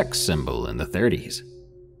a sex symbol in the 30s?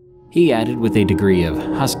 He added with a degree of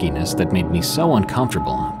huskiness that made me so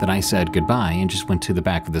uncomfortable that I said goodbye and just went to the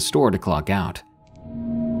back of the store to clock out.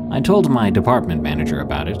 I told my department manager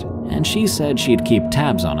about it, and she said she'd keep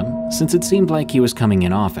tabs on him since it seemed like he was coming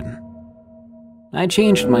in often. I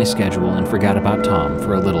changed my schedule and forgot about Tom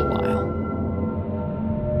for a little while.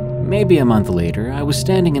 Maybe a month later, I was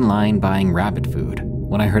standing in line buying rabbit food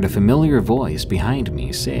when I heard a familiar voice behind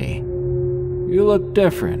me say, "You look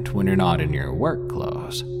different when you're not in your work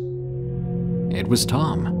clothes." It was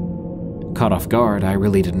Tom. Caught off guard, I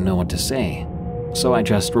really didn't know what to say, so I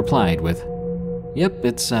just replied with, "Yep,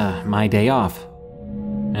 it's my day off,"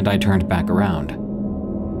 and I turned back around.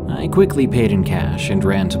 I quickly paid in cash and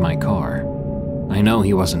ran to my car. I know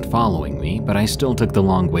he wasn't following me, but I still took the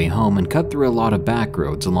long way home and cut through a lot of back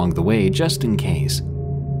roads along the way just in case.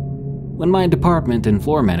 When my department and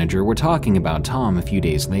floor manager were talking about Tom a few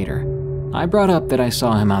days later, I brought up that I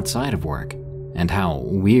saw him outside of work and how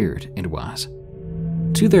weird it was.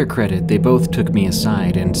 To their credit, they both took me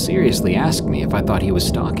aside and seriously asked me if I thought he was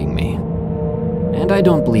stalking me. And I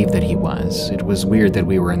don't believe that he was. It was weird that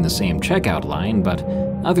we were in the same checkout line, but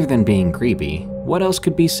other than being creepy, what else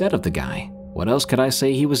could be said of the guy? What else could I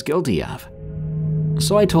say he was guilty of?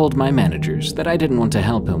 So I told my managers that I didn't want to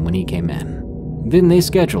help him when he came in. Then they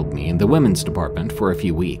scheduled me in the women's department for a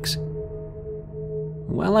few weeks.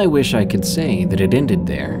 While I wish I could say that it ended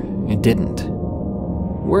there, it didn't.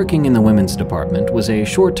 Working in the women's department was a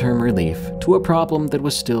short-term relief to a problem that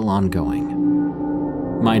was still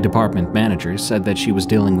ongoing. My department manager said that she was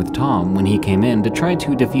dealing with Tom when he came in to try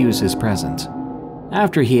to defuse his presence.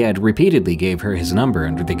 After he had repeatedly gave her his number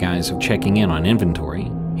under the guise of checking in on inventory,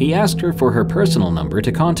 he asked her for her personal number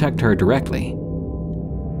to contact her directly.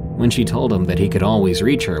 When she told him that he could always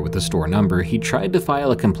reach her with the store number, he tried to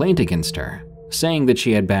file a complaint against her, saying that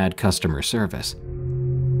she had bad customer service.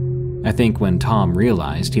 I think when Tom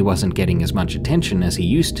realized he wasn't getting as much attention as he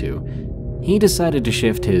used to, he decided to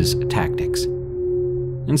shift his tactics.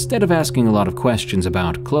 Instead of asking a lot of questions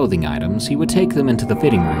about clothing items, he would take them into the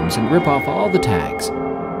fitting rooms and rip off all the tags,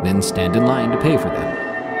 then stand in line to pay for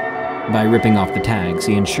them. By ripping off the tags,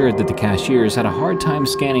 he ensured that the cashiers had a hard time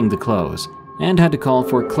scanning the clothes and had to call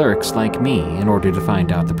for clerks like me in order to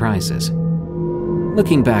find out the prices.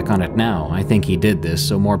 Looking back on it now, I think he did this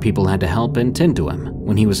so more people had to help and tend to him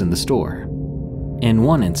when he was in the store. In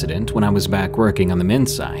one incident, when I was back working on the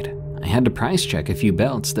men's side, I had to price check a few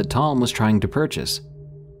belts that Tom was trying to purchase.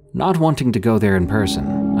 Not wanting to go there in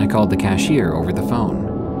person, I called the cashier over the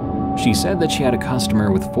phone. She said that she had a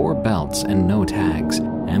customer with 4 belts and no tags,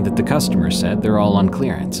 and that the customer said they're all on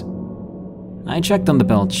clearance. I checked on the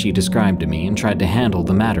belts she described to me and tried to handle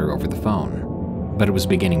the matter over the phone, but it was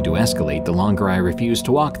beginning to escalate the longer I refused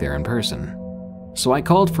to walk there in person. So I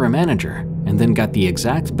called for a manager and then got the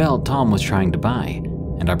exact belt Tom was trying to buy,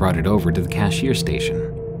 and I brought it over to the cashier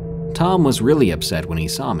station. Tom was really upset when he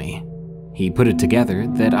saw me. He put it together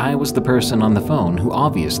that I was the person on the phone who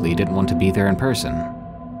obviously didn't want to be there in person.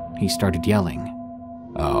 He started yelling.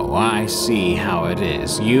 "Oh, I see how it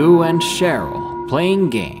is. You and Cheryl,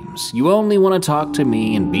 playing games. You only want to talk to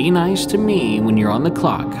me and be nice to me when you're on the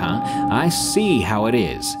clock, huh? I see how it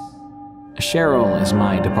is." Cheryl is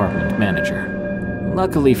my department manager.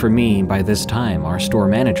 Luckily for me, by this time our store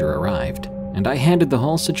manager arrived, and I handed the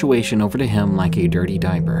whole situation over to him like a dirty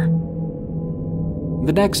diaper.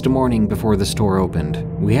 The next morning before the store opened,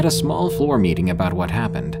 we had a small floor meeting about what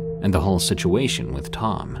happened and the whole situation with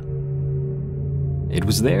Tom. It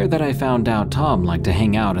was there that I found out Tom liked to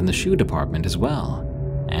hang out in the shoe department as well,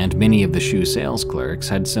 and many of the shoe sales clerks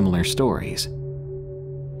had similar stories.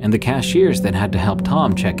 And the cashiers that had to help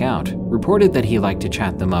Tom check out reported that he liked to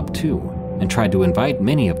chat them up too, and tried to invite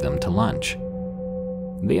many of them to lunch.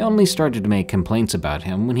 They only started to make complaints about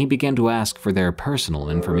him when he began to ask for their personal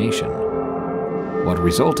information. What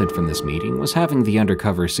resulted from this meeting was having the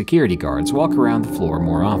undercover security guards walk around the floor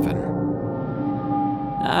more often.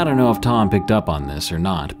 I don't know if Tom picked up on this or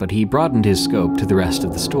not, but he broadened his scope to the rest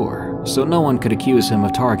of the store, so no one could accuse him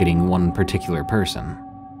of targeting one particular person.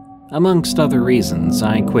 Amongst other reasons,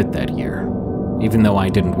 I quit that year. Even though I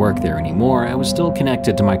didn't work there anymore, I was still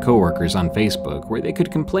connected to my coworkers on Facebook where they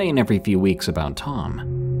could complain every few weeks about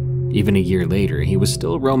Tom. Even a year later, he was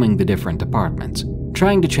still roaming the different departments,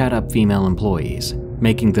 trying to chat up female employees,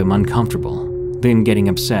 making them uncomfortable, then getting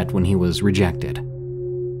upset when he was rejected.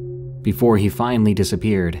 Before he finally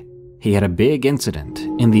disappeared, he had a big incident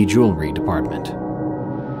in the jewelry department.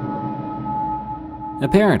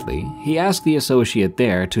 Apparently, he asked the associate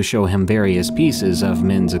there to show him various pieces of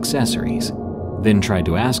men's accessories, then tried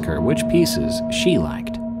to ask her which pieces she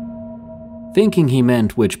liked. Thinking he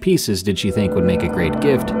meant which pieces did she think would make a great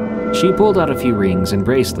gift, she pulled out a few rings and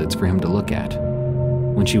bracelets for him to look at.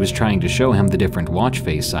 When she was trying to show him the different watch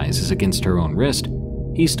face sizes against her own wrist,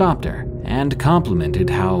 he stopped her and complimented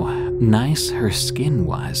how nice her skin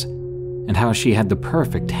was, and how she had the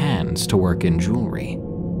perfect hands to work in jewelry.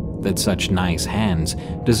 That such nice hands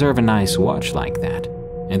deserve a nice watch like that,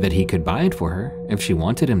 and that he could buy it for her if she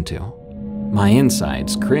wanted him to. My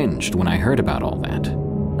insides cringed when I heard about all that.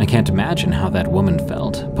 I can't imagine how that woman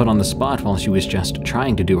felt, put on the spot while she was just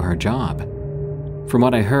trying to do her job. From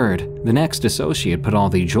what I heard, the next associate put all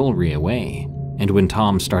the jewelry away, and when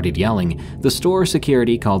Tom started yelling, the store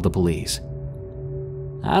security called the police.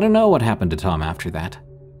 I don't know what happened to Tom after that.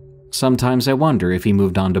 Sometimes I wonder if he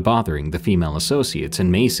moved on to bothering the female associates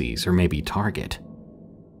in Macy's or maybe Target.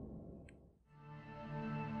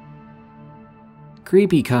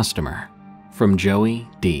 Creepy Customer from Joey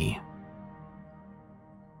D.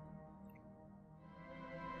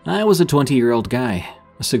 I was a 20-year-old guy,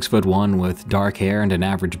 6'1" with dark hair and an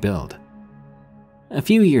average build. A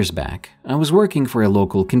few years back, I was working for a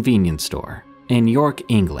local convenience store in York,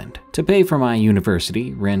 England, to pay for my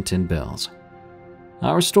university, rent, and bills.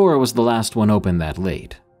 Our store was the last one open that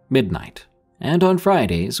late, midnight, and on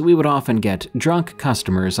Fridays we would often get drunk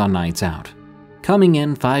customers on nights out, coming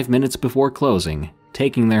in 5 minutes before closing,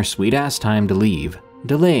 taking their sweet-ass time to leave,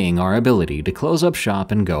 delaying our ability to close up shop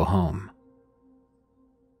and go home.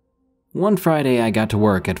 One Friday I got to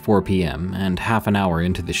work at 4 p.m., and half an hour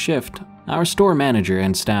into the shift, our store manager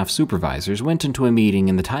and staff supervisors went into a meeting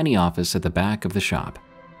in the tiny office at the back of the shop.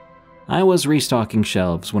 I was restocking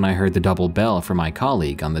shelves when I heard the double bell from my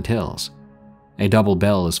colleague on the tills. A double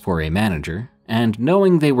bell is for a manager, and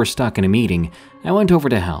knowing they were stuck in a meeting, I went over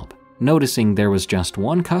to help, noticing there was just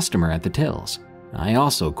one customer at the tills. I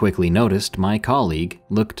also quickly noticed my colleague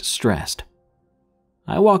looked stressed.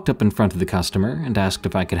 I walked up in front of the customer and asked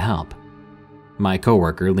if I could help. My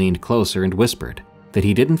coworker leaned closer and whispered that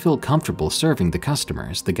he didn't feel comfortable serving the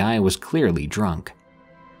customers. The guy was clearly drunk.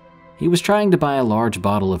 He was trying to buy a large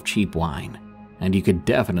bottle of cheap wine, and you could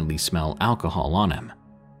definitely smell alcohol on him.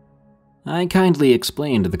 I kindly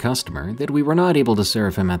explained to the customer that we were not able to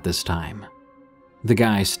serve him at this time. The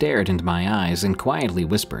guy stared into my eyes and quietly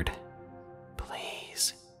whispered,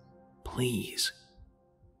 "Please, please."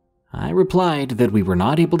 I replied that we were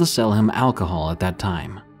not able to sell him alcohol at that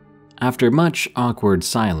time. After much awkward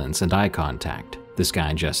silence and eye contact, this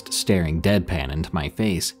guy just staring deadpan into my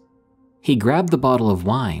face, He grabbed the bottle of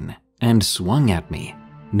wine and swung at me,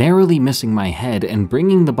 narrowly missing my head and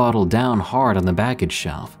bringing the bottle down hard on the baggage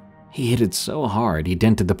shelf. He hit it so hard he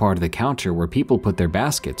dented the part of the counter where people put their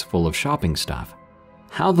baskets full of shopping stuff.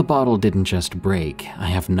 How the bottle didn't just break, I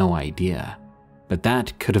have no idea. But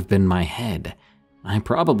that could have been my head. I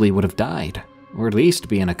probably would have died, or at least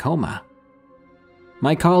be in a coma.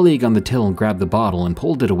 My colleague on the till grabbed the bottle and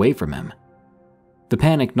pulled it away from him. The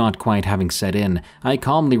panic not quite having set in, I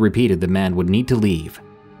calmly repeated the man would need to leave.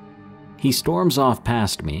 He storms off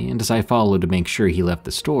past me, and as I followed to make sure he left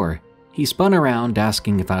the store, he spun around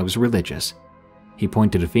asking if I was religious. He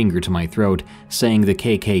pointed a finger to my throat, saying the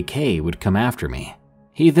KKK would come after me.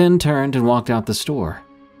 He then turned and walked out the store.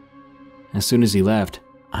 As soon as he left,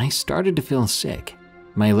 I started to feel sick.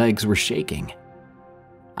 My legs were shaking.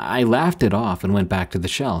 I laughed it off and went back to the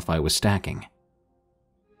shelf I was stacking.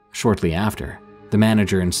 Shortly after, the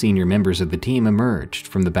manager and senior members of the team emerged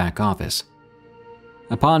from the back office.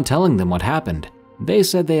 Upon telling them what happened, they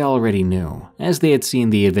said they already knew, as they had seen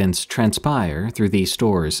the events transpire through the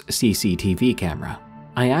store's CCTV camera.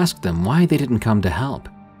 I asked them why they didn't come to help.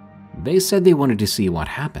 They said they wanted to see what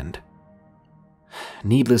happened.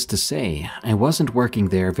 Needless to say, I wasn't working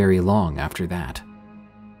there very long after that.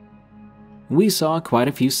 We saw quite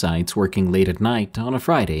a few sites working late at night on a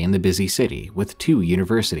Friday in the busy city with 2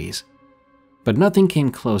 universities. But nothing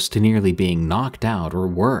came close to nearly being knocked out or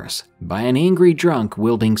worse by an angry drunk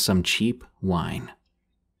wielding some cheap wine.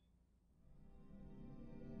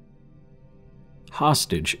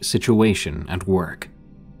 Hostage situation at work.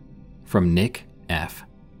 From Nik F.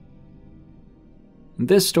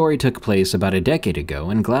 This story took place about a decade ago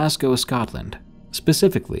in Glasgow, Scotland,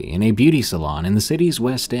 specifically in a beauty salon in the city's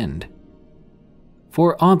West End.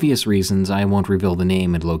 For obvious reasons, I won't reveal the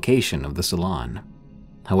name and location of the salon.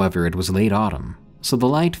 However, it was late autumn, so the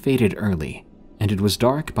light faded early, and it was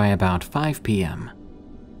dark by about 5 p.m.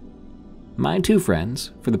 My 2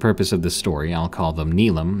 friends, for the purpose of this story I'll call them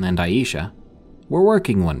Neelam and Aisha, were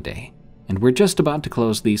working one day, and were just about to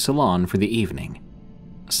close the salon for the evening.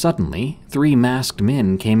 Suddenly, 3 masked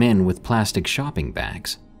men came in with plastic shopping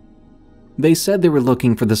bags. They said they were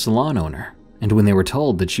looking for the salon owner, and when they were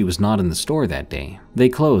told that she was not in the store that day, they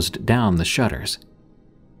closed down the shutters.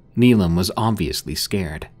 Neelam was obviously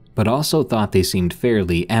scared, but also thought they seemed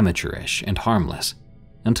fairly amateurish and harmless,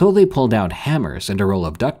 until they pulled out hammers and a roll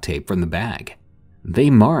of duct tape from the bag. They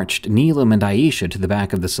marched Neelam and Aisha to the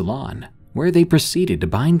back of the salon, where they proceeded to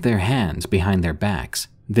bind their hands behind their backs,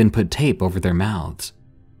 then put tape over their mouths.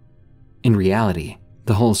 In reality,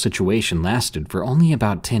 the whole situation lasted for only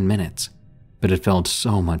about 10 minutes, but it felt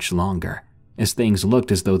so much longer, as things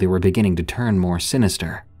looked as though they were beginning to turn more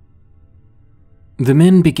sinister. The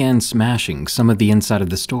men began smashing some of the inside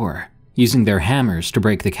of the store, using their hammers to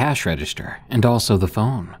break the cash register and also the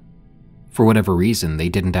phone. For whatever reason, they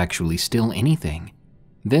didn't actually steal anything.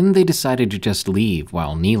 Then they decided to just leave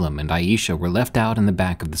while Neelam and Aisha were left out in the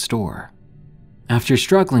back of the store. After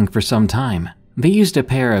struggling for some time, they used a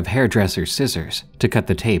pair of hairdresser scissors to cut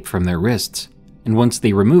the tape from their wrists, and once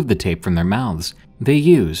they removed the tape from their mouths, they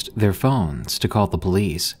used their phones to call the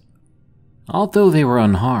police. Although they were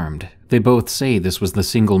unharmed, they both say this was the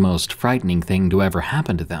single most frightening thing to ever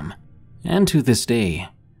happen to them, and to this day,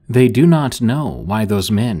 they do not know why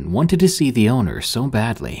those men wanted to see the owner so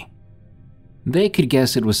badly. They could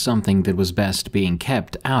guess it was something that was best being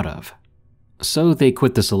kept out of, so they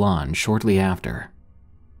quit the salon shortly after.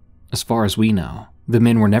 As far as we know, the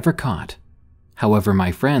men were never caught. However,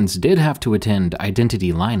 my friends did have to attend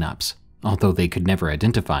identity lineups, although they could never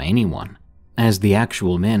identify anyone, as the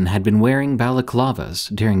actual men had been wearing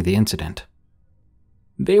balaclavas during the incident.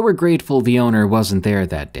 They were grateful the owner wasn't there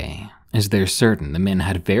that day, as they're certain the men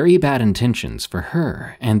had very bad intentions for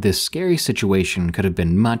her, and this scary situation could have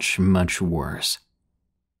been much, much worse.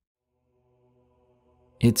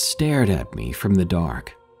 It stared at me from the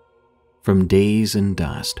dark. From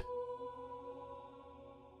DaizNDust.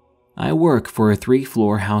 I work for a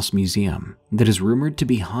 3-floor house museum that is rumored to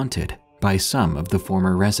be haunted by some of the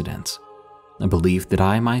former residents, a belief that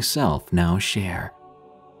I myself now share.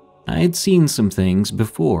 I had seen some things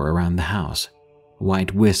before around the house,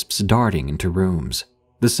 white wisps darting into rooms,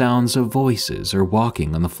 the sounds of voices or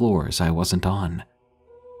walking on the floors I wasn't on.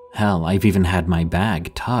 Hell, I've even had my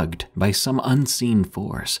bag tugged by some unseen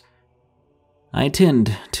force. I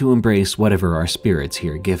tend to embrace whatever our spirits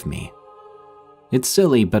here give me. It's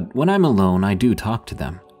silly, but when I'm alone, I do talk to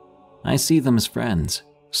them. I see them as friends,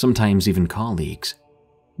 sometimes even colleagues.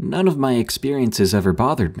 None of my experiences ever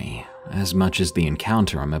bothered me as much as the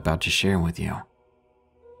encounter I'm about to share with you.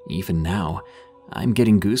 Even now, I'm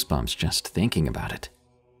getting goosebumps just thinking about it.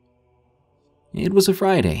 It was a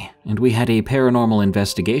Friday, and we had a paranormal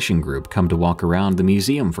investigation group come to walk around the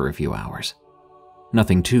museum for a few hours.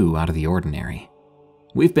 Nothing too out of the ordinary.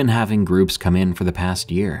 We've been having groups come in for the past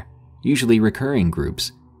year, usually recurring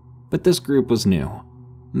groups, but this group was new.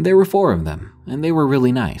 There were 4 of them, and they were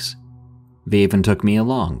really nice. They even took me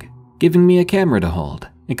along, giving me a camera to hold,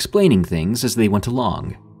 explaining things as they went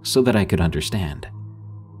along, so that I could understand.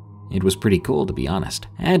 It was pretty cool, to be honest,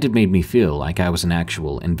 and it made me feel like I was an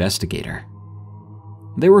actual investigator.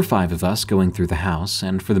 There were 5 of us going through the house,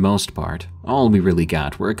 and for the most part, all we really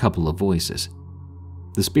got were a couple of voices.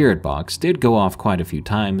 The spirit box did go off quite a few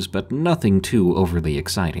times, but nothing too overly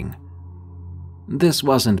exciting. This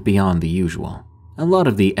wasn't beyond the usual. A lot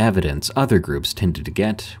of the evidence other groups tended to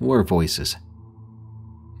get were voices.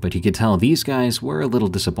 But you could tell these guys were a little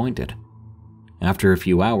disappointed. After a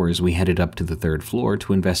few hours, we headed up to the 3rd floor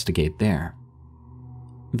to investigate there.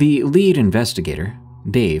 The lead investigator,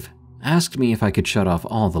 Dave, asked me if I could shut off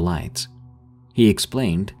all the lights. He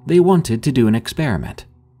explained they wanted to do an experiment.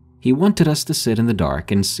 He wanted us to sit in the dark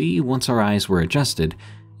and see, once our eyes were adjusted,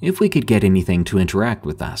 if we could get anything to interact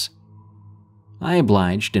with us. I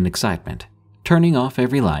obliged in excitement, turning off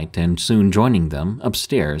every light and soon joining them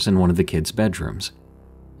upstairs in one of the kids' bedrooms.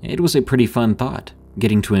 It was a pretty fun thought,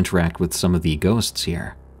 getting to interact with some of the ghosts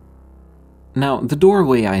here. Now, the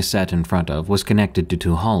doorway I sat in front of was connected to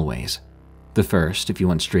 2 hallways. The first, if you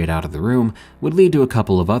went straight out of the room, would lead to a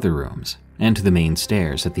couple of other rooms, and to the main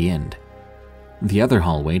stairs at the end. The other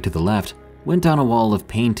hallway to the left went down a wall of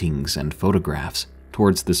paintings and photographs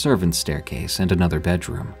towards the servants' staircase and another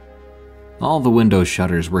bedroom. All the window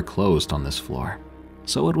shutters were closed on this floor,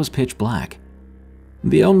 so it was pitch black.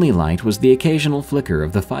 The only light was the occasional flicker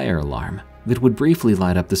of the fire alarm that would briefly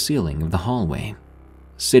light up the ceiling of the hallway.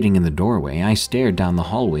 Sitting in the doorway, I stared down the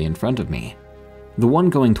hallway in front of me, the one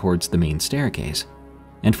going towards the main staircase,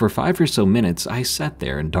 and for 5 or so minutes I sat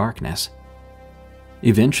there in darkness.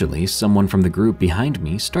 Eventually, someone from the group behind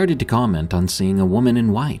me started to comment on seeing a woman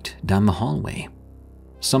in white down the hallway,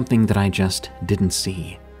 something that I just didn't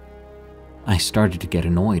see. I started to get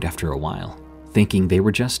annoyed after a while, thinking they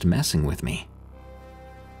were just messing with me.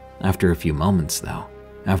 After a few moments, though,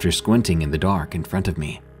 after squinting in the dark in front of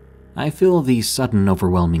me, I feel the sudden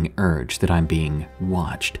overwhelming urge that I'm being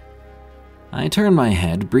watched. I turn my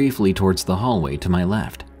head briefly towards the hallway to my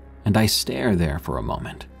left, and I stare there for a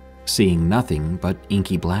moment, seeing nothing but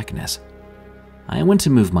inky blackness. I went to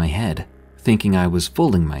move my head, thinking I was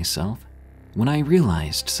fooling myself, when I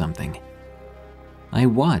realized something. I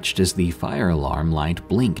watched as the fire alarm light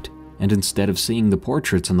blinked, and instead of seeing the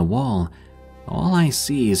portraits on the wall, all I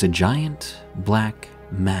see is a giant black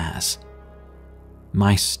mass.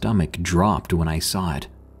 My stomach dropped when I saw it,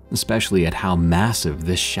 especially at how massive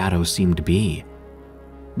this shadow seemed to be.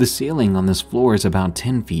 The ceiling on this floor is about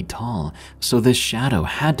 10 feet tall, so this shadow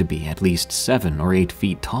had to be at least 7 or 8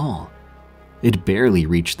 feet tall. It barely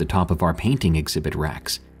reached the top of our painting exhibit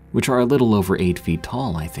racks, which are a little over 8 feet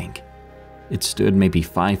tall, I think. It stood maybe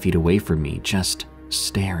 5 feet away from me, just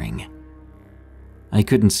staring. I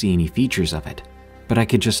couldn't see any features of it, but I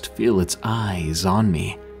could just feel its eyes on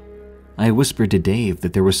me. I whispered to Dave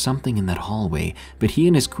that there was something in that hallway, but he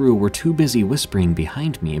and his crew were too busy whispering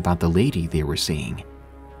behind me about the lady they were seeing.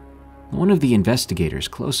 One of the investigators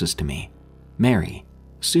closest to me, Mary,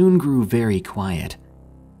 soon grew very quiet.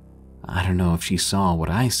 I don't know if she saw what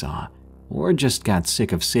I saw, or just got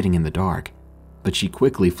sick of sitting in the dark, but she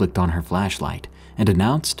quickly flicked on her flashlight and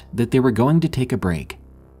announced that they were going to take a break.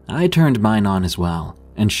 I turned mine on as well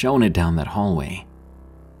and shone it down that hallway,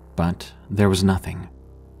 but there was nothing.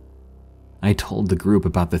 I told the group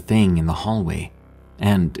about the thing in the hallway,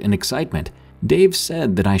 and in excitement, Dave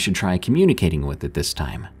said that I should try communicating with it this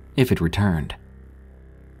time, if it returned.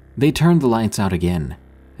 They turned the lights out again,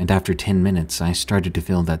 and after 10 minutes I started to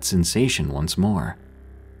feel that sensation once more,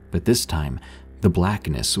 but this time the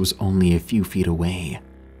blackness was only a few feet away.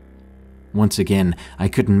 Once again, I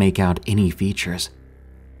couldn't make out any features.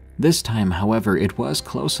 This time, however, it was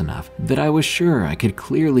close enough that I was sure I could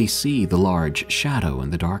clearly see the large shadow in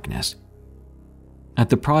the darkness. At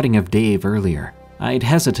the prodding of Dave earlier, I'd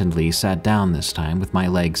hesitantly sat down this time with my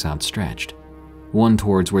legs outstretched, one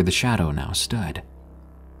towards where the shadow now stood.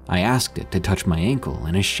 I asked it to touch my ankle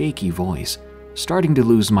in a shaky voice, starting to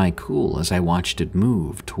lose my cool as I watched it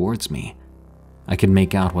move towards me. I could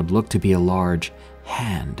make out what looked to be a large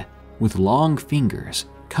hand with long fingers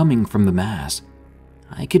coming from the mass.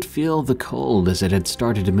 I could feel the cold as it had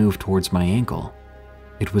started to move towards my ankle.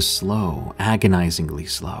 It was slow, agonizingly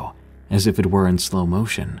slow, as if it were in slow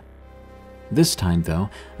motion. This time, though,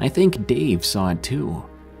 I think Dave saw it too.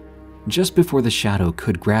 Just before the shadow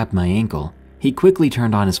could grab my ankle, he quickly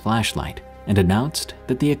turned on his flashlight and announced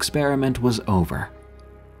that the experiment was over.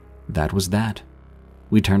 That was that.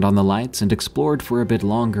 We turned on the lights and explored for a bit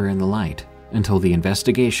longer in the light until the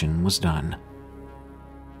investigation was done.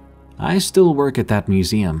 I still work at that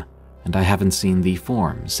museum, and I haven't seen the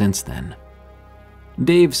form since then.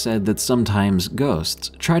 Dave said that sometimes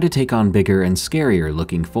ghosts try to take on bigger and scarier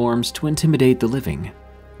looking forms to intimidate the living,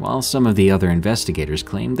 while some of the other investigators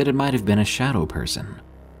claim that it might have been a shadow person.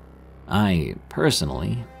 I,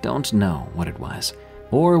 personally, don't know what it was,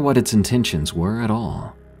 or what its intentions were at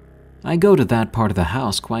all. I go to that part of the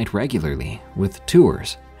house quite regularly, with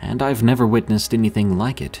tours, and I've never witnessed anything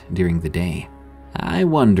like it during the day. I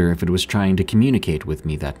wonder if it was trying to communicate with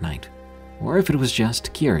me that night, or if it was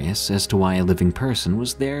just curious as to why a living person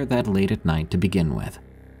was there that late at night to begin with.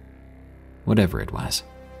 Whatever it was,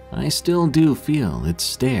 I still do feel its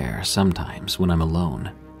stare sometimes when I'm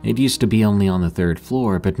alone. It used to be only on the 3rd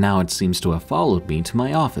floor, but now it seems to have followed me to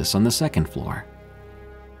my office on the 2nd floor.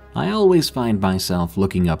 I always find myself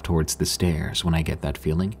looking up towards the stairs when I get that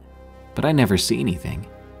feeling, but I never see anything.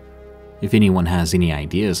 If anyone has any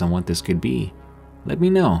ideas on what this could be, let me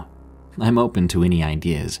know. I'm open to any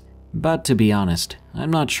ideas, but to be honest,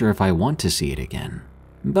 I'm not sure if I want to see it again.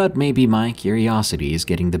 But maybe my curiosity is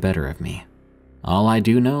getting the better of me. All I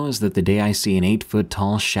do know is that the day I see an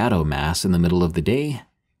 8-foot-tall shadow mass in the middle of the day,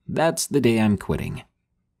 that's the day I'm quitting.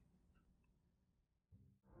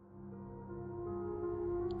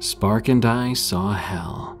 Spark and I saw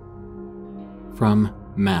hell. From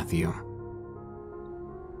Matthew.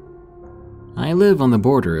 I live on the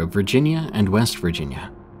border of Virginia and West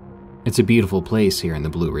Virginia. It's a beautiful place here in the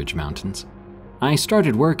Blue Ridge Mountains. I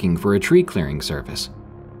started working for a tree clearing service.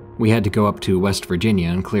 We had to go up to West Virginia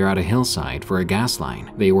and clear out a hillside for a gas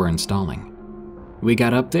line they were installing. We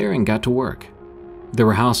got up there and got to work. There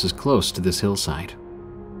were houses close to this hillside.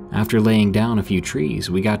 After laying down a few trees,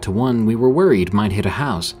 we got to one we were worried might hit a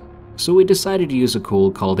house, so we decided to use a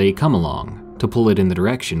tool called a come-along to pull it in the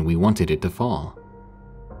direction we wanted it to fall.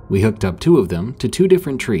 We hooked up 2 of them to 2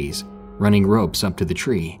 different trees, running ropes up to the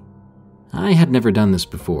tree. I had never done this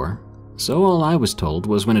before, so all I was told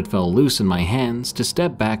was when it fell loose in my hands to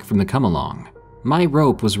step back from the come-along. My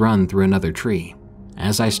rope was run through another tree.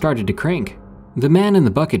 As I started to crank, the man in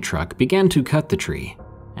the bucket truck began to cut the tree,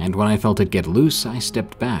 and when I felt it get loose, I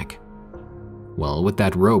stepped back. Well, with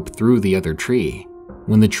that rope through the other tree,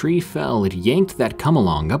 when the tree fell, it yanked that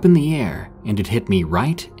come-along up in the air, and it hit me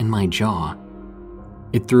right in my jaw.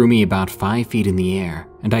 It threw me about 5 feet in the air,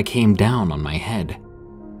 and I came down on my head.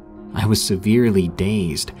 I was severely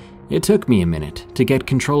dazed. It took me a minute to get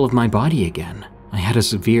control of my body again. I had a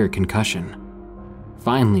severe concussion.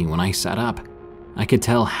 Finally, when I sat up, I could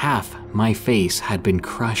tell half my face had been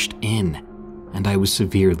crushed in, and I was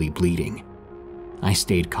severely bleeding. I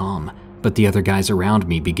stayed calm, but the other guys around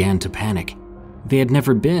me began to panic. They had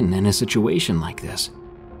never been in a situation like this.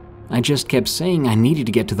 I just kept saying I needed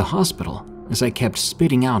to get to the hospital as I kept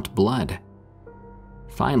spitting out blood.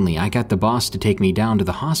 Finally, I got the boss to take me down to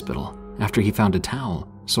the hospital after he found a towel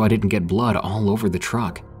so I didn't get blood all over the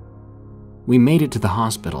truck. We made it to the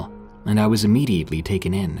hospital, and I was immediately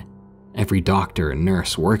taken in, every doctor and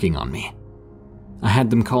nurse working on me. I had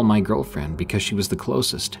them call my girlfriend because she was the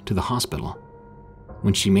closest to the hospital.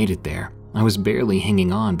 When she made it there, I was barely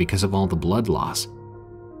hanging on because of all the blood loss.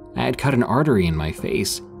 I had cut an artery in my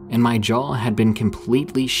face, and my jaw had been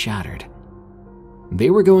completely shattered. They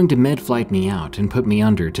were going to med-flight me out and put me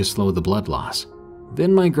under to slow the blood loss.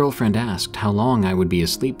 Then my girlfriend asked how long I would be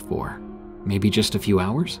asleep for. Maybe just a few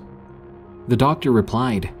hours? The doctor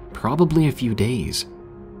replied, probably a few days.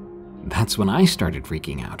 That's when I started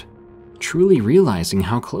freaking out, truly realizing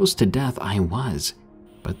how close to death I was.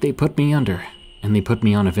 But they put me under, and they put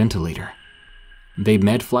me on a ventilator. They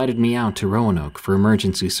med-flighted me out to Roanoke for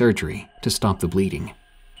emergency surgery to stop the bleeding.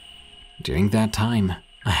 During that time,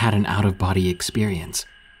 I had an out-of-body experience.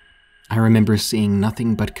 I remember seeing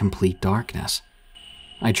nothing but complete darkness.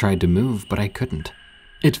 I tried to move, but I couldn't.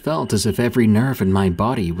 It felt as if every nerve in my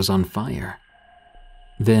body was on fire.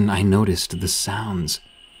 Then I noticed the sounds.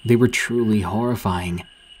 They were truly horrifying.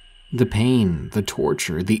 The pain, the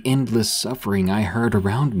torture, the endless suffering I heard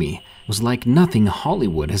around me was like nothing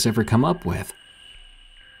Hollywood has ever come up with.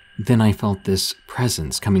 Then I felt this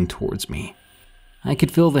presence coming towards me. I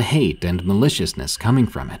could feel the hate and maliciousness coming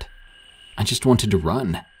from it. I just wanted to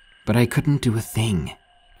run, but I couldn't do a thing.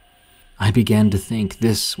 I began to think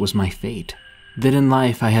this was my fate, that in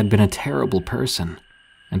life I had been a terrible person,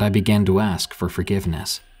 and I began to ask for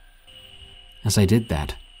forgiveness. As I did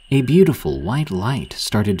that, a beautiful white light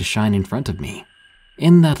started to shine in front of me.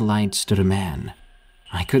 In that light stood a man.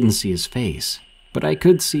 I couldn't see his face, but I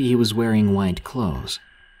could see he was wearing white clothes.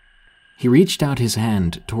 He reached out his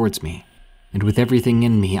hand towards me, and with everything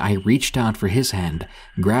in me, I reached out for his hand,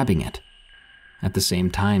 grabbing it. At the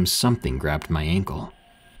same time, something grabbed my ankle.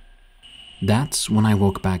 That's when I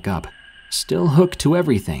woke back up, still hooked to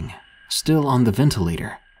everything, still on the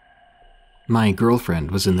ventilator. My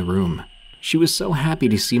girlfriend was in the room. She was so happy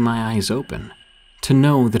to see my eyes open, to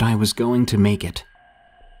know that I was going to make it.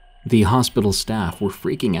 The hospital staff were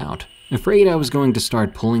freaking out, afraid I was going to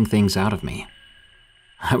start pulling things out of me.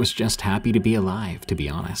 I was just happy to be alive, to be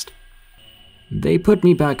honest. They put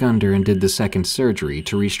me back under and did the second surgery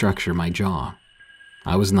to restructure my jaw.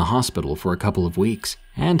 I was in the hospital for a couple of weeks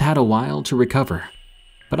and had a while to recover,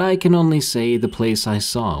 but I can only say the place I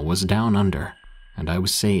saw was down under, and I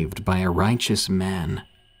was saved by a righteous man.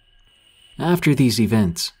 After these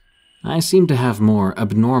events, I seem to have more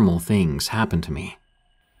abnormal things happen to me,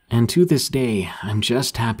 and to this day, I'm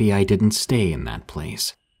just happy I didn't stay in that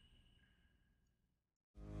place.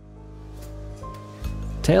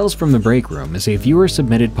 Tales from the Break Room is a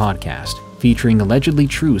viewer-submitted podcast featuring allegedly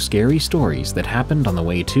true scary stories that happened on the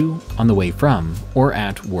way to, on the way from, or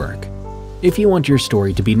at work. If you want your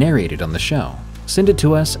story to be narrated on the show, send it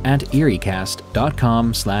to us at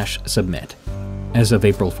eriecast.com/submit. As of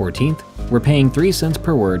April 14th, we're paying 3 cents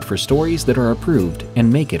per word for stories that are approved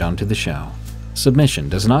and make it onto the show. Submission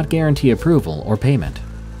does not guarantee approval or payment.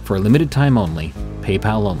 For a limited time only,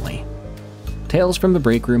 PayPal only. Tales from the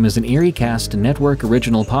Break Room is an EerieCast Network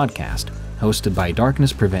original podcast hosted by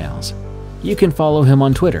Darkness Prevails. You can follow him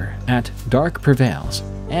on Twitter at @DarkPrevails,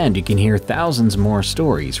 and you can hear thousands more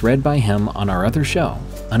stories read by him on our other show,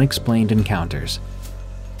 Unexplained Encounters.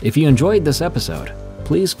 If you enjoyed this episode,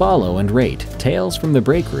 please follow and rate Tales from the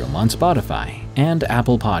Break Room on Spotify and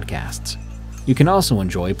Apple Podcasts. You can also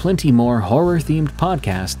enjoy plenty more horror-themed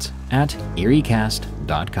podcasts at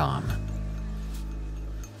EerieCast.com.